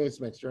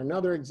heterogeneous mixture.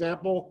 Another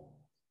example,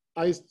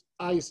 iced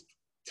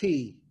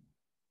tea.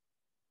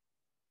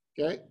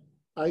 Okay,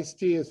 iced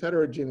tea is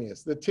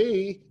heterogeneous. The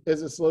tea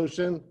is a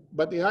solution,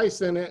 but the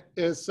ice in it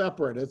is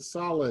separate. It's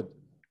solid.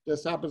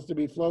 Just happens to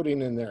be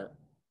floating in there.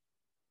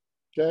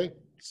 Okay,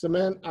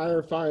 cement,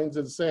 iron fines,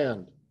 and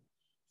sand.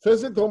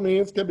 Physical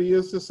means can be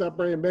used to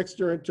separate a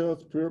mixture into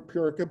its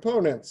pure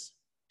components.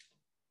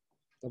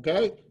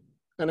 Okay,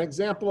 an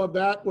example of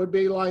that would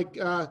be like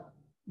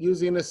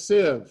using a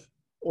sieve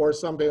or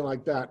something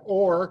like that,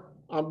 or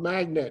a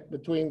magnet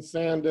between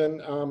sand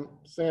and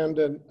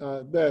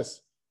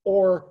this,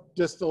 or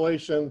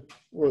distillation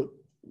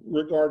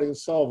regarding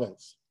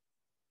solvents.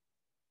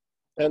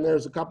 And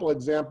there's a couple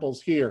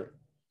examples here.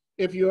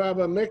 If you have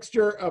a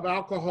mixture of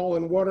alcohol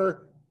and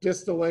water,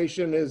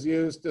 distillation is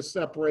used to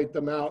separate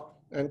them out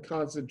and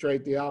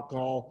concentrate the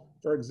alcohol.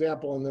 For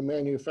example, in the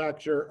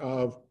manufacture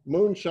of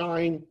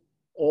moonshine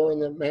or in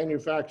the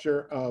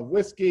manufacture of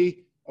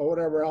whiskey or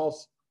whatever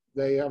else,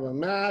 they have a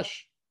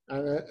mash,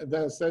 and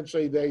then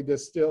essentially they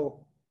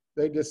distill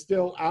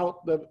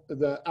out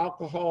the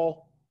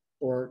alcohol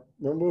or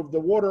remove the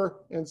water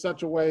in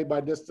such a way by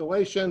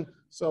distillation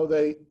so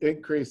they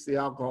increase the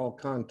alcohol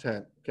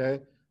content,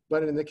 okay?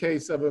 But in the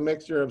case of a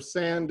mixture of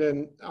sand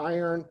and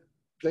iron,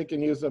 they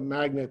can use a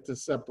magnet to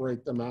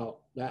separate them out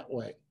that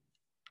way,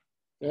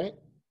 okay?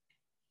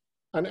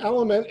 An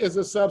element is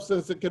a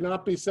substance that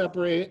cannot be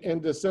separated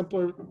into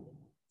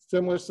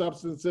similar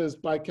substances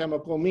by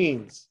chemical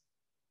means,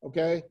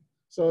 okay?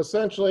 So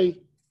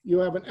essentially, you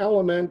have an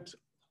element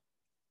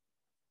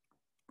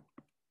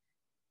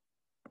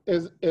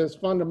is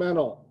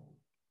fundamental.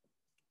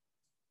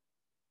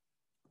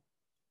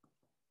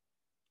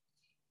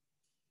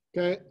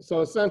 Okay,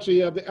 so essentially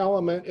you have the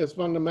element is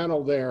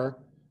fundamental there,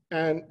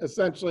 and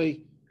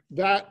essentially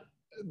that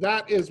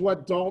is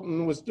what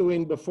Dalton was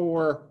doing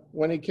before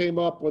when he came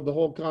up with the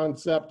whole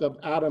concept of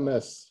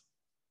atomus.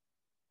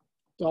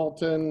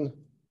 Dalton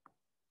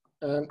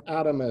and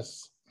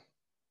atomus.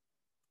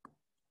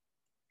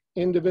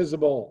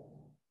 Indivisible.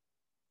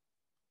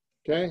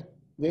 Okay,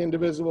 the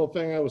indivisible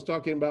thing I was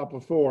talking about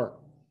before.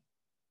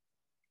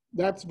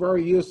 That's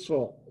very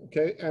useful,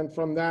 okay? And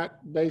from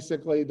that,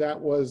 basically, that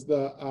was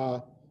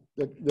the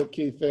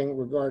key thing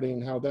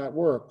regarding how that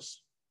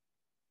works.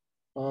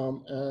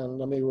 And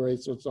let me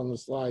erase what's on the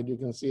slide. You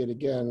can see it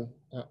again,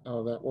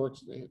 how that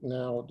works.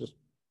 Now, I'll just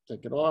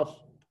take it off.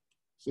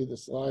 See the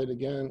slide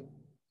again.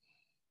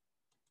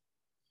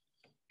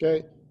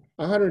 Okay,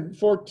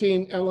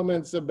 114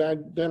 elements have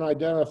been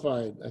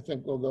identified. I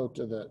think we'll go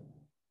to the,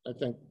 I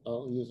think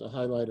I'll use a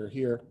highlighter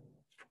here.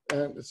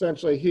 And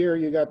essentially here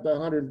you got the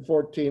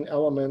 114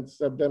 elements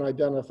that have been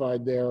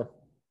identified there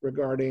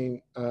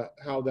regarding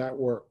how that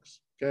works,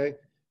 okay?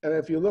 And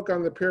if you look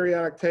on the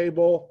periodic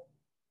table,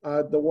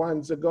 the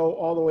ones that go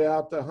all the way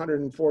out to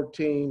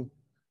 114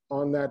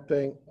 on that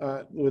thing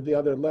with the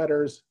other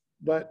letters,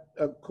 but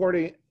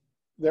according,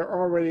 they're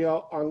already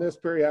on this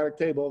periodic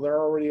table,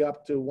 they're already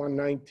up to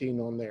 119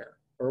 on there,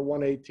 or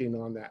 118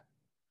 on that.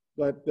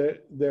 But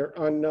they're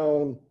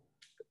unknown.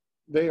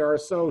 They are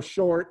so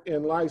short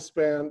in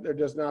lifespan, they're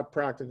just not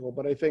practical.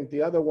 But I think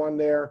the other one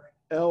there,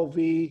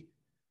 LV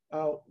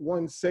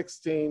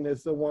 116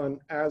 is the one,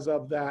 as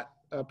of that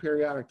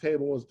periodic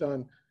table was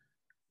done,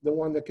 the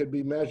one that could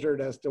be measured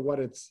as to what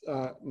its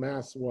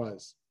mass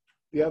was.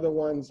 The other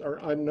ones are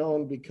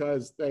unknown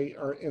because they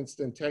are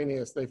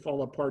instantaneous. They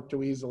fall apart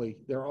too easily.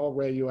 They're all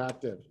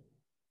radioactive,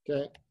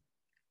 okay?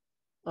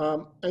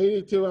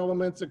 82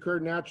 elements occur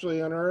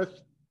naturally on Earth,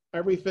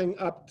 everything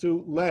up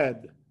to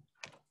lead.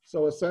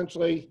 So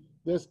essentially,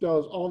 this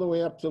goes all the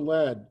way up to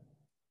lead.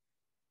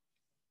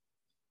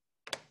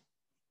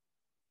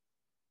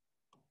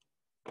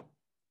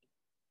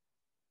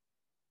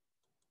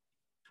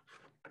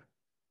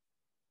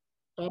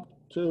 Up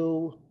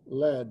to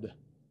lead.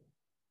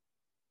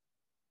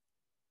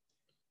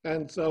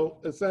 And so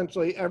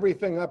essentially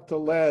everything up to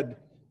lead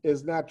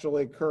is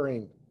naturally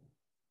occurring.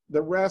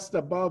 The rest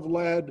above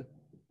lead,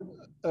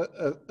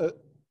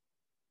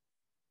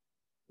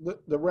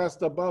 the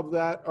rest above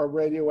that are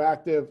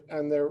radioactive,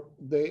 and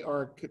they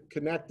are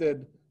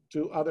connected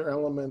to other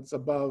elements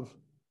above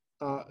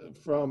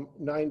from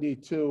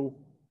 92,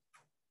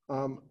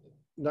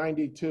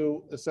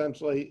 92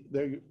 essentially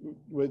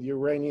with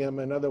uranium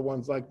and other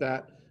ones like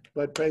that.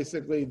 But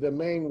basically the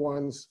main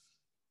ones,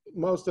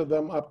 most of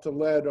them up to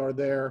lead are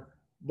there,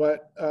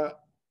 but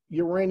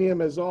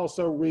uranium is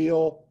also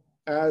real,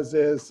 as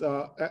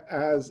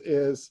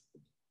is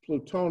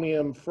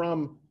plutonium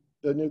from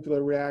the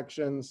nuclear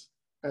reactions.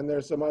 And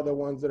there's some other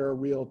ones that are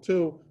real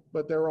too,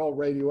 but they're all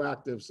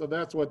radioactive. So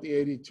that's what the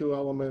 82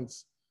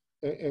 elements,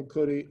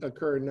 including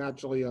occur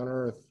naturally on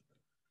Earth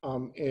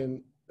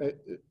in a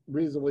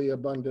reasonably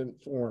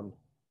abundant form.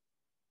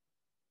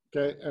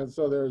 Okay, and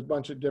so there's a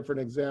bunch of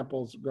different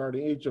examples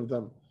regarding each of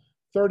them.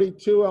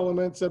 32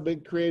 elements have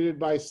been created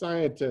by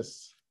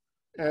scientists,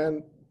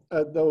 and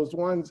those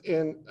ones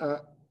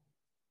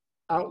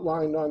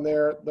outlined on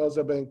there, those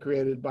have been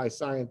created by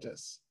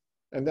scientists.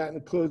 And that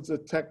includes the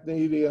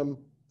technetium,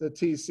 the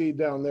TC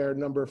down there,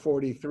 number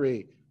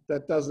 43.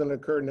 That doesn't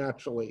occur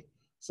naturally.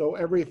 So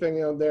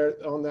everything on there,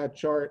 on that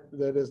chart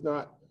that is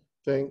not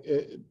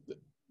it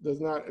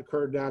does not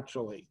occur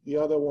naturally. The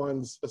other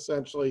ones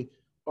essentially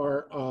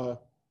are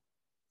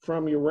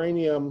from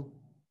uranium,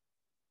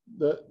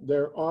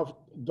 they're off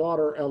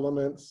daughter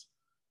elements,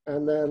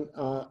 and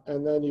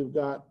then you've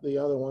got the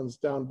other ones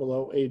down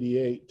below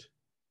 88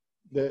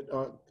 that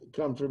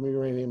come from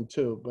uranium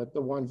too. But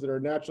the ones that are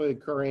naturally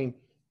occurring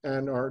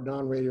and are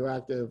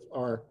non-radioactive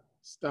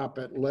stop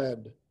at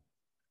lead.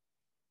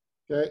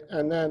 Okay,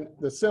 and then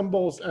the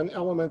symbols and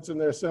elements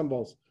and their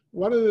symbols.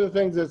 One of the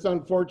things that's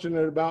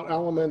unfortunate about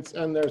elements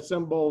and their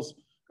symbols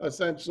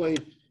essentially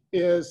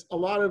is a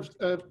lot of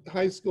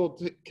high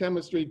school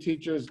chemistry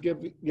teachers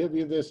give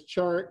you this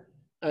chart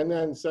and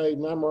then say,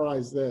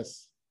 memorize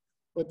this,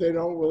 but they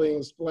don't really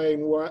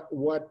explain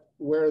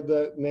where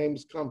the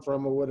names come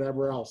from or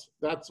whatever else.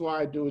 That's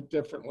why I do it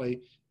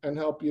differently and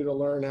help you to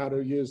learn how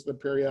to use the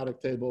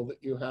periodic table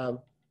that you have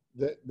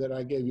that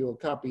I gave you a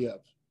copy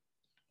of.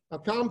 A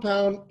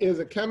compound is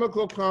a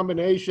chemical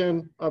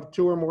combination of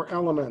two or more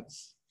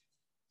elements.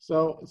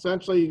 So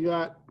essentially you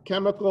got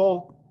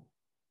chemical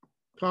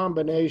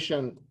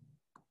combination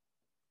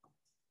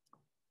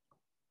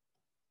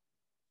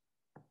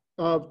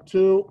of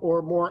two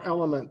or more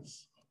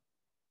elements.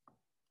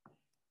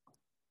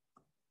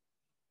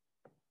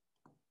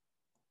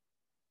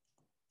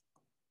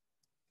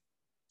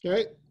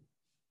 Okay,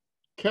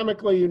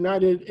 chemically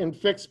united in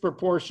fixed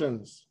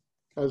proportions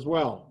as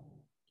well.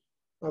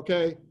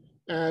 Okay,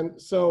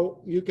 and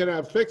so you can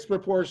have fixed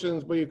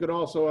proportions, but you could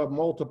also have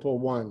multiple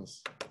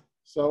ones.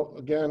 So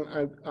again,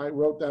 I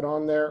wrote that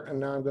on there, and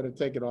now I'm going to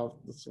take it off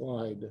the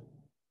slide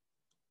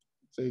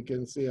so you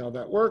can see how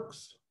that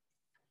works.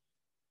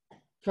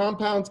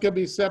 Compounds can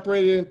be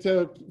separated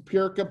into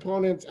pure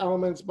components,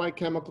 elements by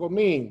chemical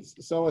means.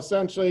 So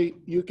essentially,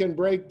 you can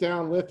break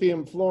down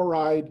lithium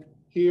fluoride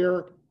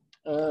here,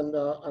 and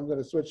I'm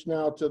going to switch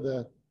now to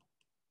the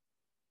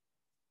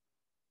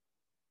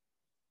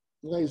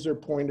laser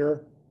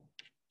pointer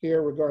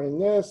here regarding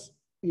this.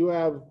 You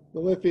have the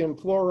lithium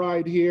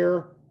fluoride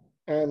here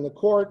and the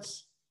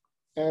quartz,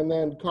 and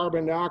then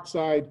carbon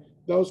dioxide.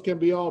 Those can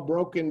be all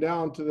broken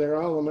down to their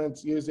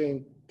elements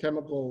using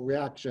chemical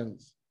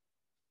reactions.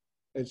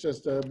 It's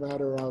just a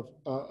matter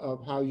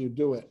of how you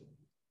do it.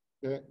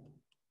 Okay.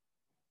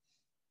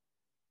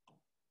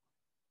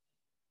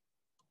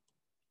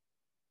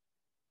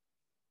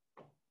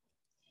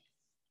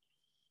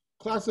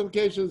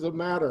 Classifications of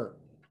matter.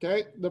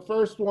 Okay, the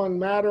first one,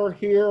 matter,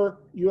 here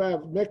you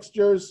have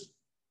mixtures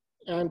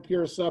and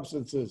pure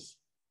substances.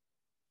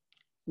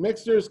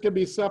 Mixtures can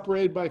be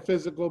separated by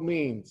physical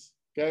means,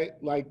 okay,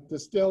 like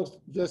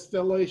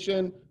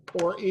distillation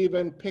or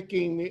even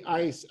picking the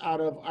ice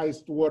out of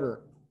iced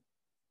water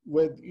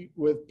with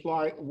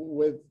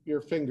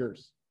your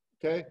fingers,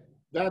 okay?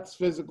 That's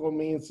physical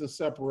means of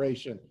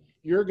separation.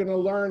 You're gonna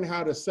learn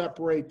how to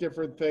separate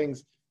different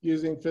things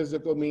using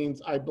physical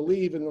means, I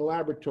believe, in the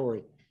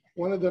laboratory.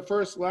 One of the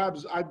first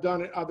labs I've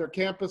done at other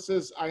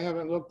campuses, I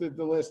haven't looked at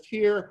the list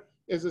here,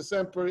 is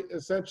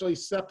essentially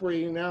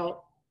separating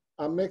out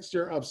a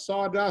mixture of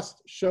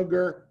sawdust,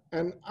 sugar,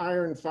 and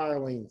iron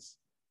filings.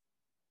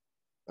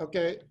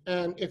 Okay,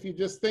 and if you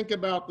just think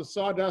about the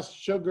sawdust,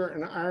 sugar,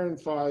 and iron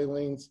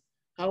filings,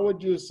 how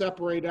would you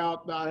separate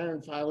out the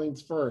iron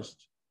filings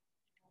first?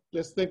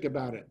 Just think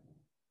about it.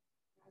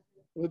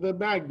 With a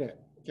magnet,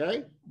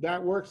 okay?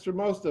 That works for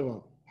most of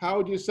them. How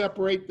would you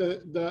separate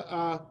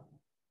the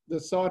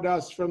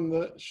sawdust from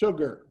the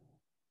sugar?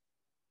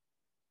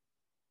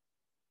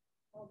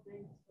 How big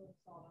is the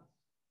sawdust?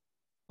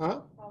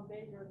 Huh? How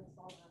big are the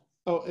sawdust?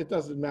 Oh, it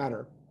doesn't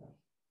matter.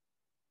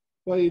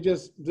 Well, you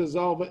just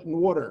dissolve it in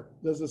water.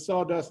 Does the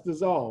sawdust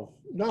dissolve?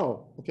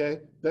 No,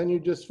 okay? Then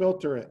you just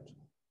filter it.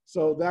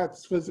 So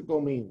that's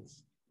physical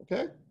means,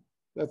 okay?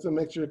 That's a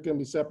mixture that can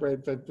be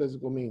separated by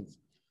physical means.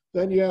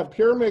 Then you have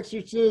pure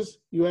mixtures,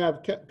 you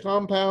have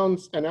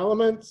compounds and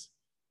elements,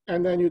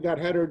 and then you got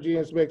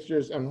heterogeneous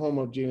mixtures and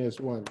homogeneous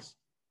ones,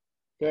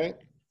 okay?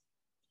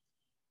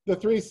 The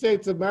three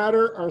states of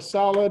matter are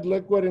solid,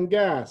 liquid, and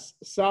gas.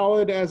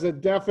 Solid as a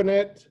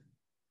definite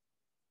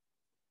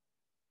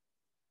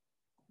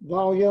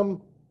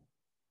volume.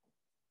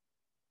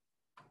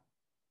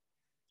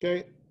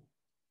 Okay.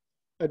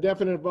 A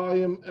definite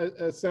volume,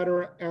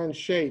 etc., and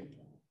shape.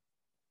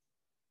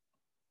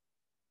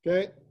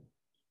 Okay.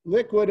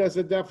 Liquid as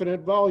a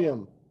definite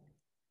volume.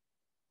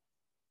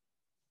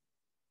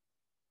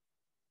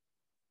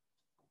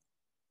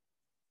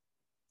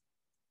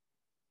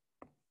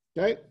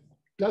 Okay.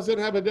 Does it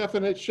have a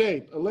definite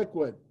shape, a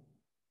liquid?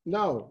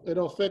 No,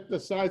 it'll fit the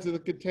size of the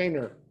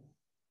container.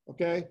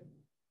 Okay.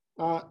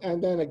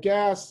 And then a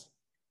gas,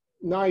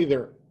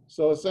 neither.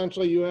 So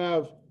essentially you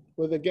have,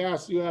 with a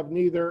gas, you have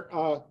neither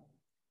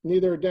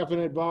a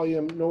definite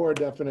volume nor a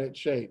definite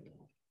shape.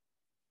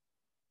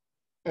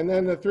 And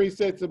then the three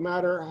states of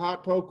matter,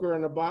 hot poker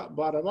and a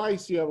pot of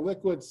ice, you have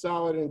liquid,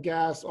 solid, and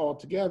gas all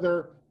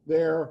together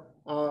there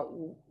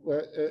all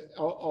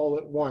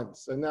at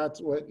once. And that's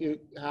what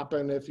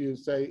happen if you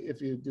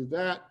do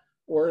that,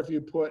 or if you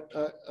put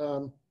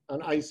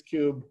an ice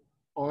cube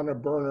on a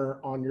burner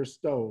on your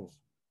stove,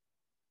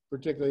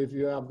 particularly if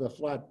you have the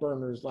flat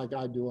burners like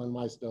I do on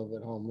my stove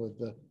at home with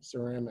the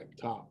ceramic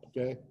top,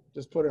 okay?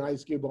 Just put an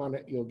ice cube on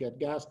it, you'll get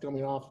gas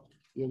coming off,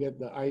 you'll get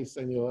the ice,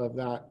 and you'll have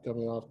that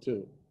coming off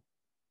too.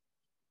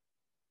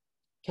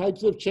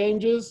 Types of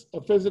changes. A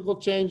physical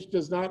change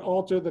does not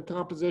alter the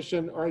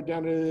composition or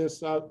identity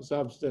of the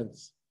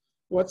substance.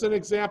 What's an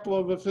example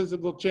of a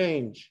physical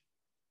change?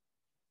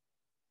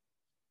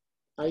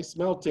 Ice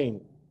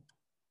melting.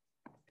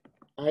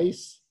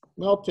 Ice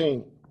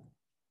melting.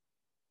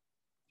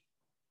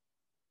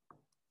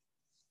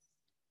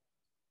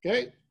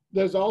 Okay,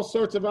 there's all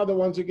sorts of other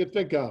ones you could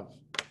think of.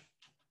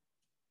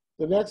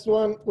 The next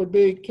one would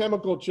be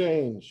chemical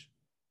change.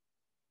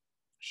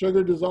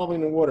 Sugar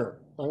dissolving in water.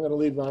 I'm going to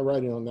leave my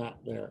writing on that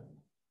there.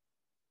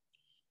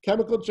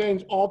 Chemical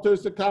change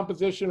alters the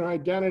composition or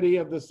identity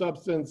of the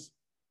substance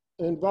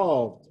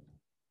involved.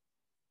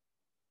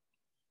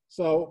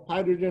 So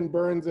hydrogen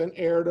burns in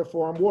air to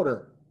form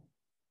water.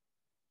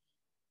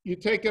 You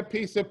take a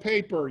piece of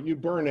paper, you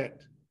burn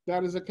it.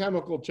 That is a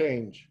chemical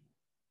change.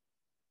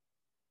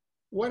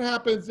 What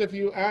happens if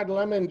you add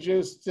lemon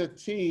juice to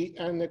tea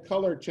and the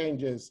color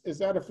changes? Is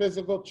that a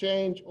physical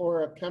change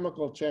or a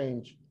chemical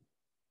change?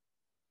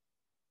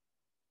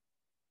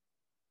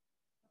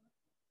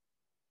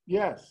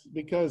 Yes,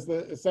 because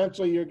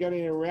essentially you're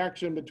getting a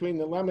reaction between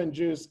the lemon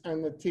juice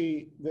and the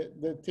tea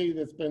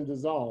that's been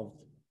dissolved.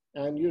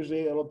 And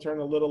usually it'll turn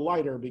a little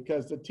lighter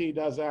because the tea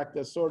does act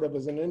as sort of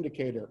as an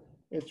indicator.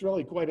 It's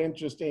really quite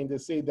interesting to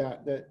see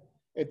that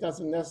it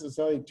doesn't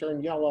necessarily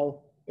turn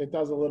yellow. It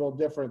does a little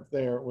different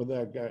there with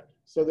that guy.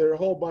 So there are a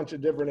whole bunch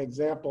of different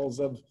examples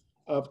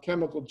of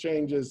chemical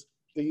changes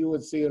that you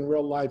would see in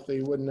real life that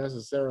you wouldn't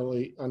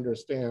necessarily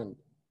understand,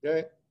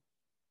 okay?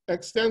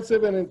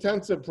 Extensive and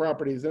intensive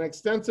properties. An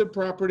extensive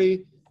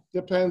property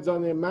depends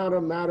on the amount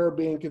of matter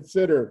being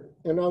considered.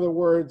 In other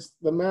words,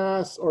 the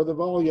mass or the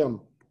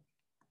volume.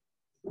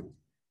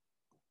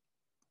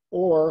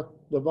 Or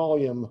the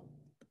volume.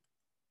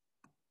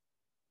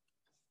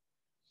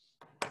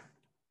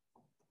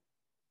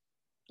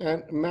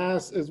 And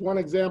mass is one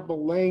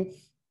example,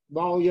 length,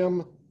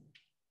 volume.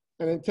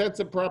 An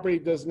intensive property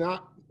does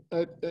not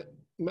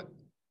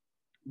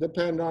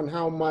depend on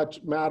how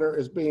much matter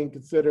is being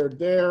considered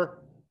there.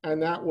 And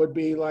that would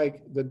be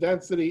like the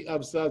density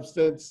of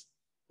substance,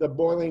 the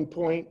boiling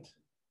point,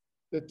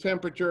 the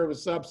temperature of a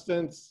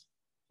substance,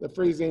 the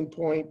freezing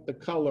point, the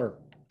color.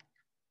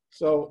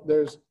 So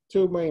there's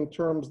two main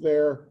terms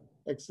there,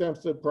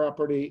 extensive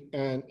property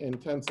and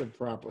intensive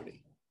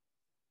property.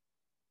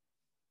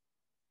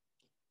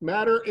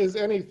 Matter is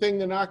anything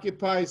that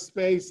occupies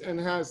space and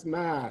has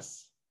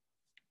mass.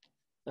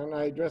 And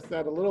I addressed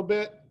that a little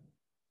bit.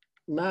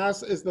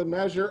 Mass is the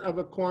measure of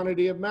a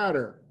quantity of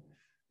matter.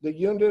 The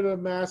unit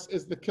of mass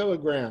is the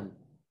kilogram,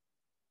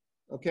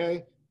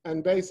 okay?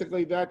 And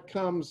basically that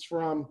comes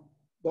from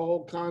the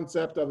whole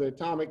concept of the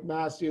atomic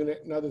mass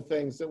unit and other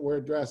things that we're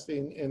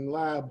addressing in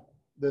lab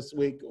this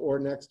week or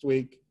next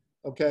week,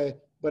 okay?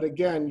 But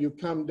again, you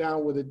come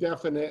down with a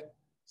definite,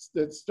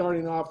 that's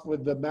starting off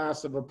with the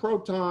mass of a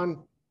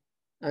proton,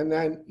 and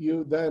then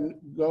you then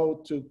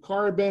go to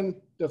carbon,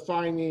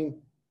 defining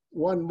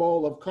 1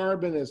 mole of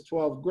carbon is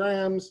 12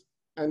 grams,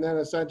 and then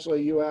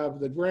essentially you have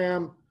the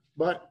gram.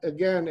 But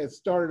again, it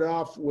started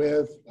off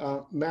with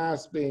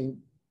mass being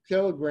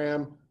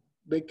kilogram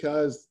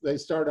because they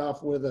start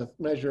off with a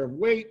measure of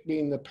weight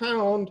being the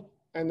pound,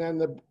 and then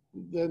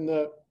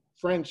the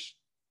French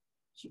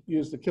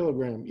use the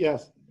kilogram.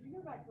 Yes? Can you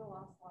go back to the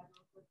last slide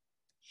real quick?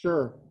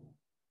 Sure.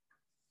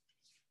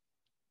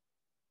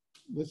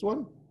 This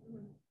one?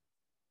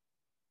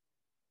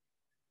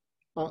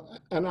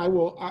 And I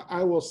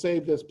will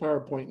save this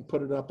PowerPoint and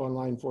put it up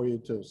online for you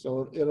too.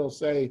 So it'll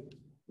say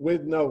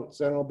with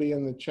notes, and it'll be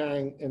in the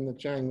Chang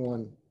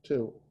one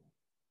too.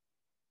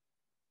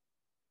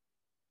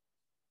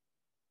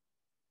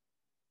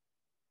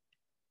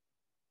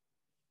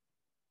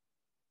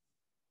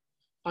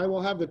 I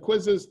will have the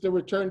quizzes to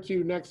return to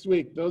you next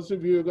week. Those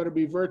of you who are going to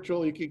be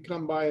virtual, you can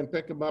come by and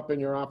pick them up in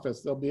your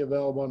office. They'll be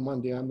available on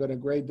Monday. I'm going to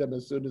grade them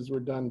as soon as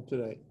we're done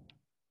today.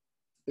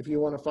 If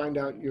you want to find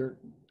out your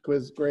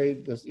quiz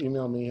grade, just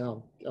email me.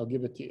 I'll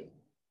give it to you.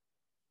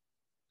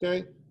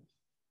 Okay.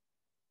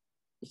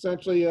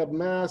 Essentially, you have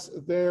mass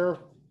there.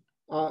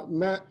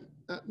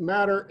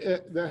 Matter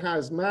that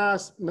has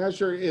mass.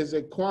 Measure is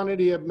a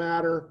quantity of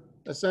matter.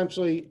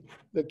 Essentially,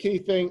 the key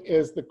thing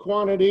is the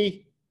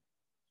quantity.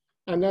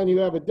 And then you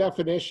have a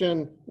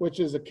definition, which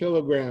is a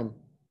kilogram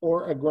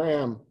or a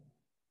gram.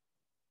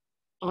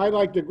 I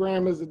like the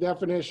gram as a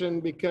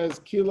definition because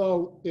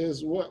kilo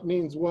is what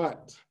means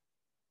what?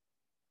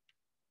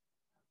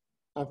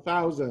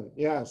 1,000,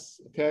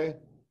 yes, okay?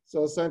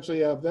 So essentially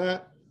you have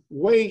that.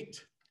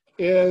 Weight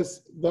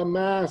is the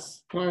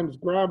mass times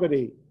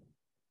gravity.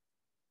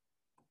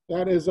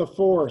 That is a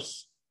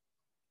force.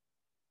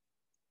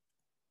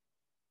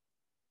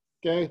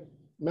 Okay,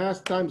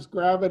 mass times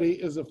gravity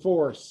is a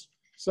force.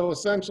 So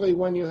essentially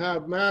when you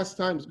have mass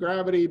times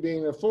gravity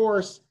being a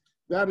force,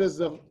 that is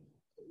the,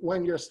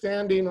 when you're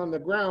standing on the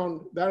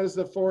ground, that is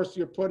the force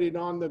you're putting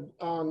on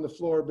the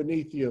floor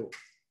beneath you,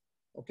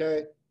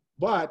 okay?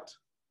 But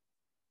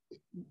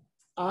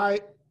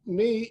I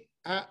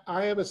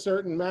have a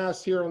certain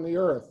mass here on the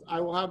earth. I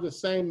will have the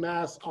same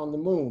mass on the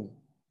moon.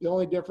 The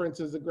only difference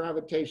is the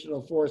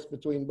gravitational force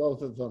between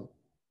both of them.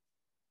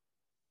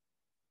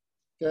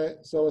 Okay,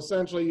 so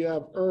essentially you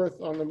have Earth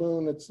on the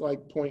moon, it's like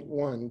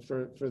 0.1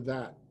 for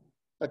that.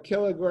 A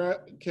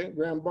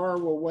kilogram bar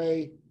will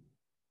weigh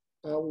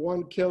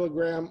 1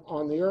 kilogram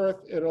on the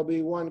Earth. It'll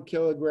be 1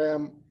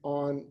 kilogram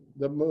on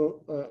the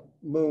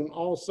moon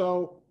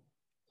also.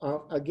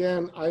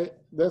 Again,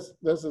 this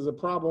is a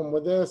problem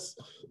with this.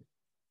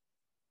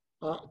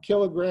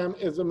 Kilogram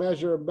is a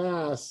measure of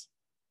mass.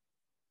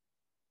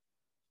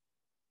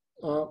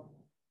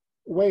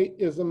 Weight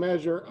is a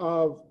measure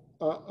of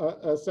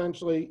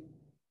essentially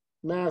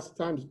mass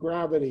times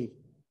gravity.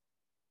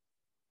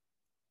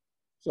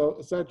 So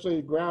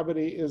essentially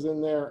gravity is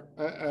in there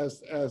as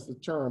the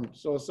term.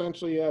 So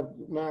essentially you have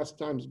mass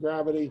times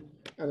gravity.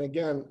 And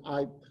again,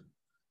 I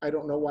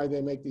don't know why they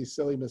make these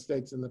silly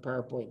mistakes in the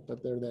PowerPoint,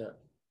 but they're there.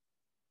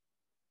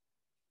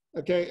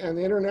 Okay, and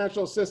the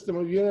International System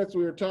of Units,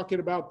 we were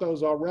talking about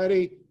those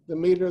already, the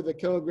meter, the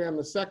kilogram,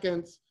 the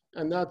seconds,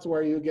 and that's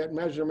where you get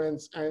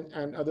measurements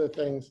and other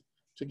things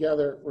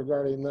together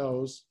regarding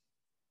those.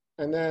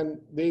 And then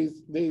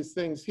these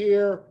things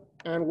here,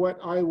 and what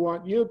I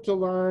want you to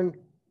learn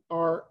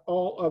are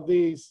all of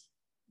these,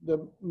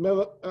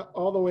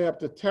 all the way up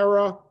to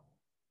tera,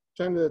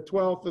 10 to the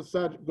 12th of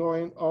such,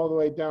 going all the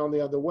way down the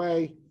other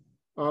way.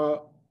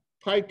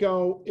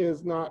 Pico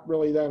is not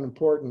really that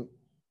important,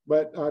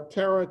 but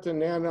tera to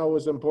nano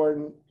is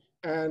important.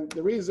 And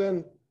the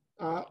reason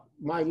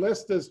my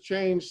list has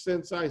changed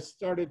since I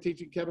started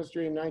teaching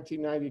chemistry in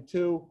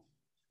 1992,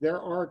 there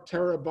are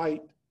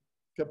terabyte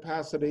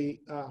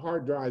capacity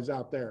hard drives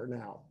out there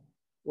now.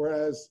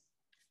 Whereas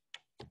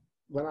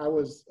when I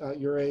was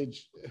your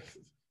age,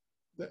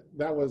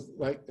 that was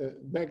like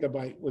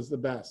megabyte was the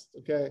best,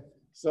 okay?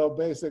 So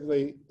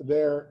basically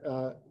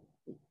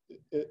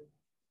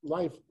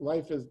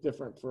life is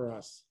different for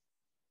us.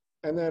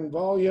 And then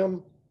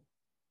volume,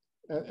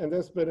 and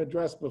this has been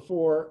addressed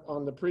before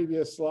on the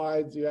previous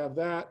slides, you have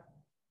that.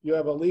 You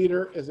have a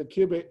liter is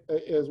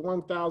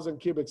 1,000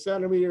 cubic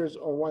centimeters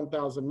or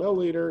 1,000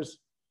 milliliters.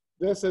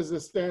 This is the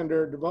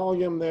standard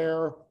volume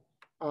there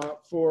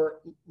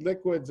for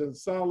liquids and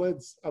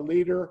solids, a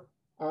liter,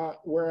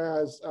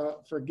 whereas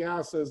for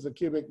gases, the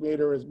cubic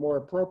meter is more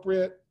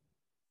appropriate.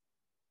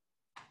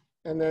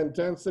 And then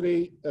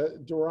density,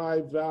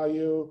 derived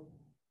value,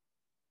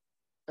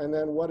 and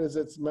then what is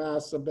its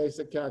mass, some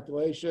basic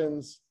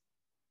calculations.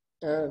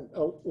 And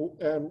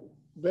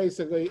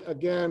basically,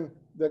 again,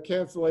 the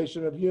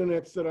cancellation of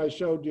units that I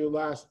showed you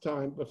last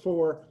time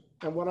before.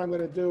 And what I'm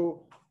going to do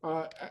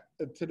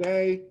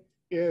today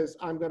is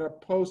I'm going to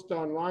post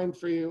online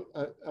for you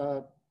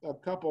a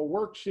couple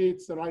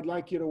worksheets that I'd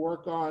like you to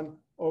work on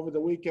over the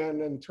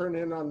weekend and turn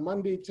in on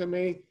Monday to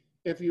me.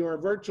 If you are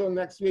virtual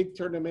next week,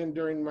 turn them in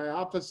during my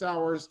office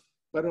hours,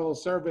 but it'll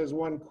serve as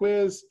one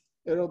quiz.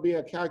 It'll be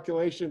a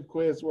calculation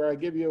quiz where I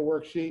give you a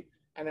worksheet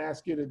and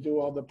ask you to do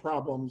all the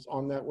problems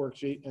on that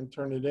worksheet and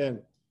turn it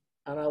in.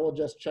 And I will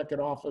just check it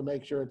off and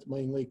make sure it's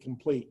mainly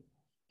complete.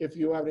 If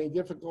you have any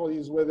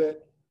difficulties with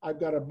it, I've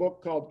got a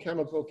book called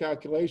Chemical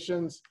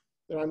Calculations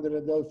that I'm going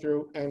to go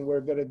through, and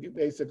we're going to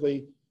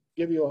basically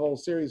give you a whole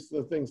series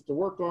of things to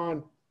work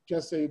on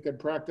just so you can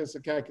practice the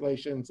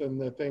calculations and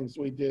the things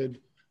we did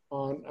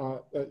on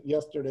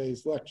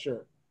yesterday's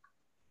lecture.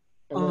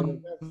 And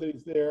then the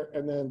density's there,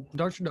 and then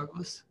Dr.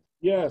 Douglas,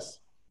 yes.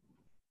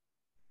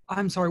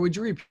 I'm sorry, would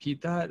you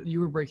repeat that? You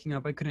were breaking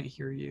up, I couldn't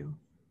hear you.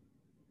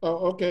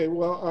 Oh, okay.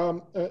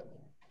 Well,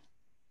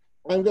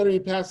 I'm going to be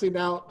passing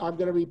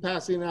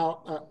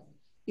out,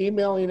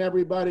 emailing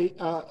everybody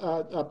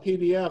a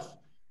PDF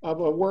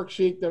of a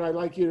worksheet that I'd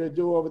like you to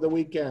do over the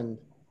weekend.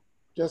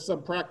 Just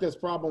some practice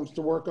problems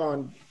to work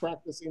on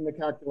practicing the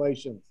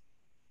calculations.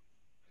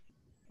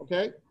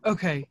 okay?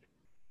 Okay.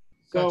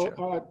 So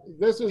Gotcha.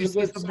 this is Is a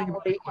good something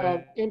summary quick.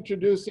 of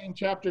introducing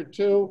chapter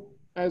 2,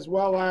 as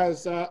well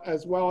as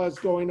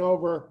going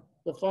over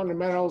the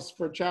fundamentals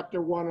for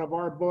chapter 1 of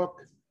our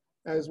book,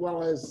 as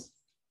well as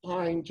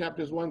behind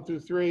chapters 1 through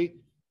 3.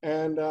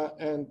 And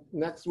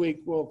next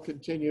week we'll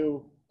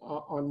continue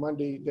on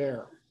Monday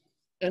there.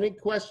 Any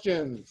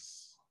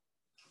questions?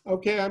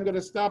 Okay, I'm going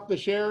to stop the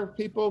share,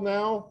 people,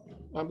 now.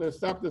 I'm going to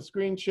stop the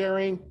screen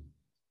sharing.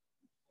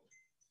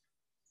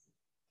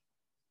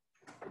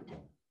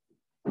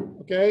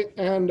 Okay,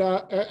 and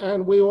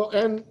we'll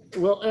end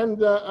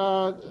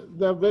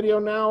the video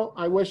now.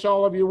 I wish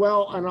all of you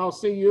well, and I'll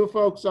see you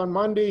folks on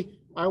Monday.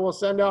 I will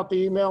send out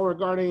the email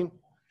regarding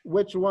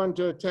which one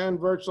to attend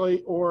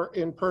virtually or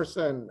in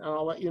person, and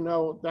I'll let you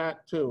know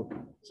that too.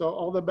 So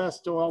all the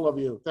best to all of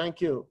you.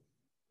 Thank you.